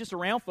naturally. He's just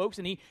around folks,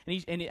 and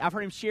I've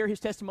heard him share his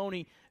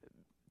testimony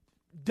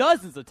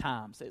dozens of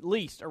times at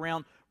least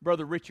around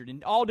Brother Richard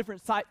in all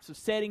different types of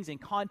settings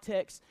and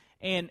contexts,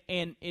 and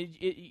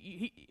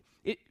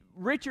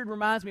Richard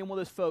reminds me of one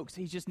of those folks.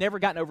 He's just never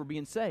gotten over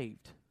being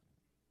saved,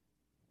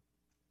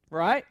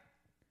 right?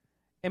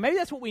 And maybe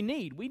that's what we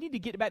need. We need to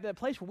get back to that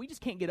place where we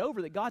just can't get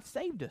over that God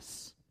saved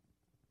us.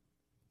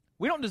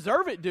 We don't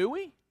deserve it, do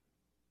we?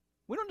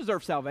 We don't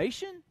deserve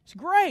salvation. It's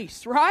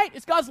grace, right?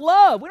 It's God's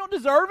love. We don't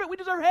deserve it. We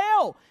deserve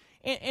hell.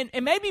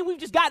 And maybe we've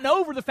just gotten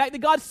over the fact that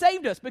God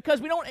saved us because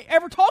we don't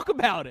ever talk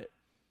about it.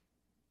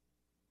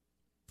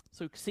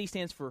 So CC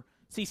stands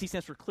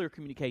for clear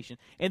communication.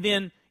 And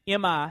then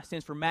MI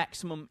stands for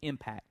maximum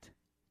impact,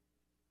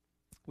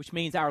 which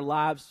means our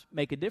lives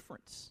make a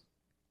difference.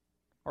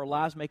 Our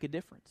lives make a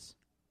difference.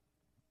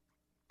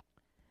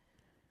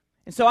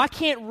 And so I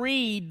can't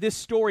read this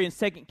story in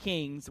 2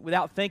 Kings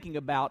without thinking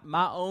about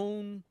my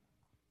own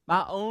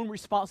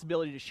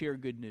responsibility to share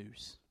good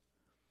news.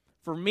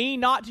 For me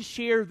not to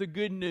share the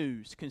good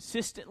news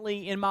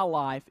consistently in my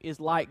life is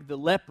like the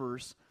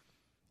lepers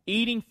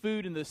eating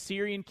food in the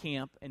Syrian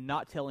camp and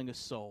not telling a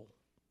soul.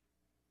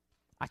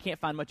 I can't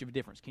find much of a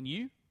difference. Can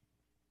you?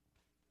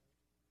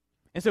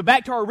 And so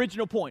back to our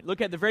original point.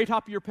 Look at the very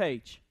top of your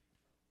page.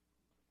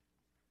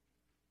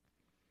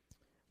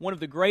 One of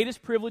the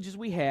greatest privileges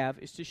we have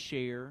is to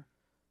share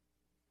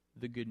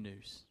the good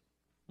news.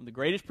 One of the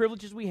greatest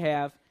privileges we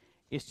have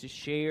is to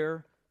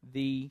share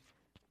the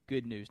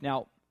good news.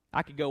 Now,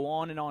 I could go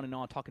on and on and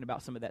on talking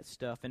about some of that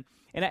stuff.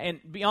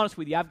 And be honest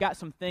with you, I've got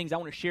some things I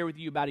want to share with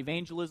you about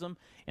evangelism,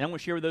 and I want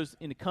to share those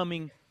in the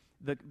coming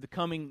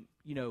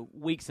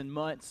weeks and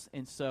months.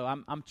 And so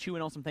I'm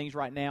chewing on some things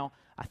right now.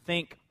 I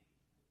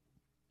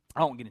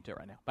won't get into it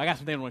right now, but I got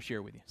some things I want to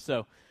share with you.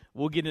 So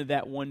we'll get into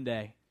that one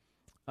day.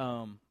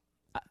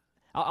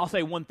 I'll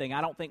say one thing.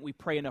 I don't think we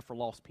pray enough for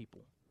lost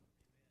people.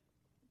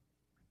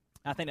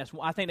 I think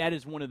that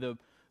is one of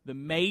the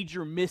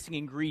major missing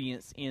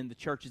ingredients in the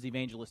church's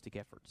evangelistic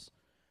efforts.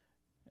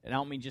 And I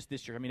don't mean just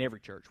this church. I mean every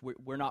church.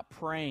 We're not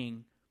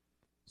praying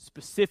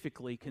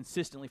specifically,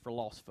 consistently for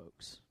lost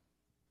folks.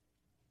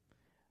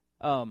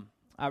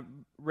 I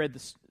read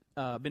this.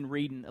 Been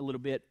reading a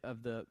little bit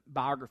of the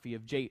biography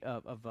of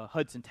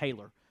Hudson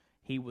Taylor.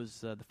 He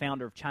was the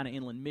founder of China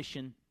Inland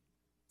Mission,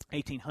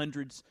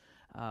 1800s.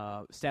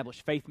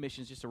 Established faith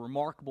missions. Just a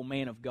remarkable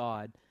man of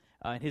God,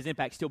 and his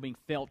impact still being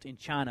felt in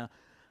China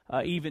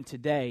even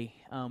today.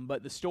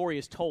 But the story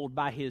is told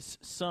by his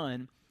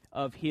son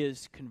of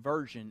his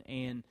conversion,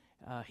 and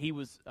he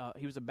was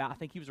about, I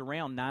think he was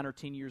around 9 or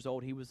 10 years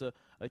old. He was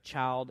a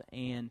child,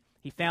 and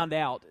he found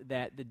out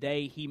that the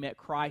day he met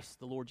Christ,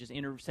 the Lord just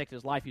intersected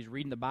his life. He was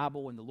reading the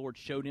Bible, and the Lord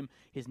showed him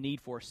his need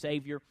for a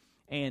Savior.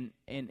 And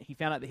he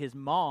found out that his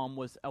mom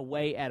was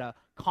away at a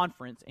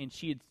conference, and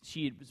she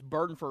was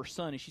burdened for her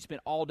son, and she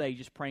spent all day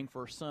just praying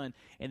for her son.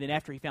 And then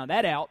after he found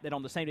that out, that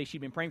on the same day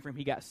she'd been praying for him,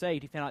 he got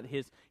saved, he found out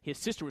that his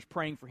sister was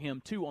praying for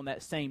him too on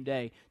that same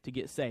day to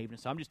get saved. And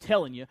so I'm just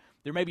telling you,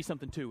 there may be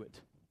something to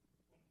it.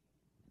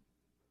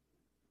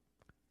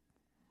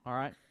 All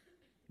right?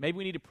 Maybe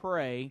we need to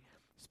pray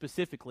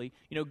specifically.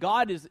 You know,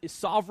 God is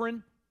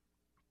sovereign.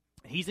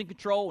 He's in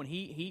control, and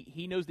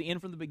he knows the end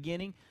from the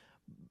beginning.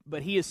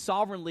 But he has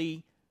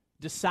sovereignly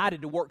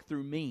decided to work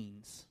through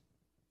means.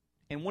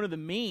 And one of the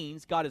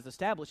means God has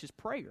established is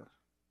prayer.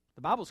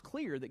 The Bible's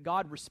clear that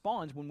God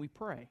responds when we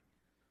pray.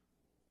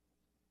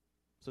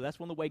 So that's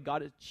one of the ways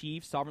God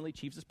sovereignly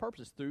achieves his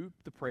purposes, through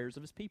the prayers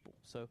of his people.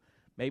 So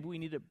maybe we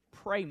need to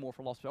pray more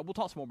for lost people. We'll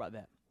talk some more about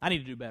that. I need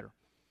to do better.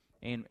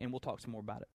 And we'll talk some more about it.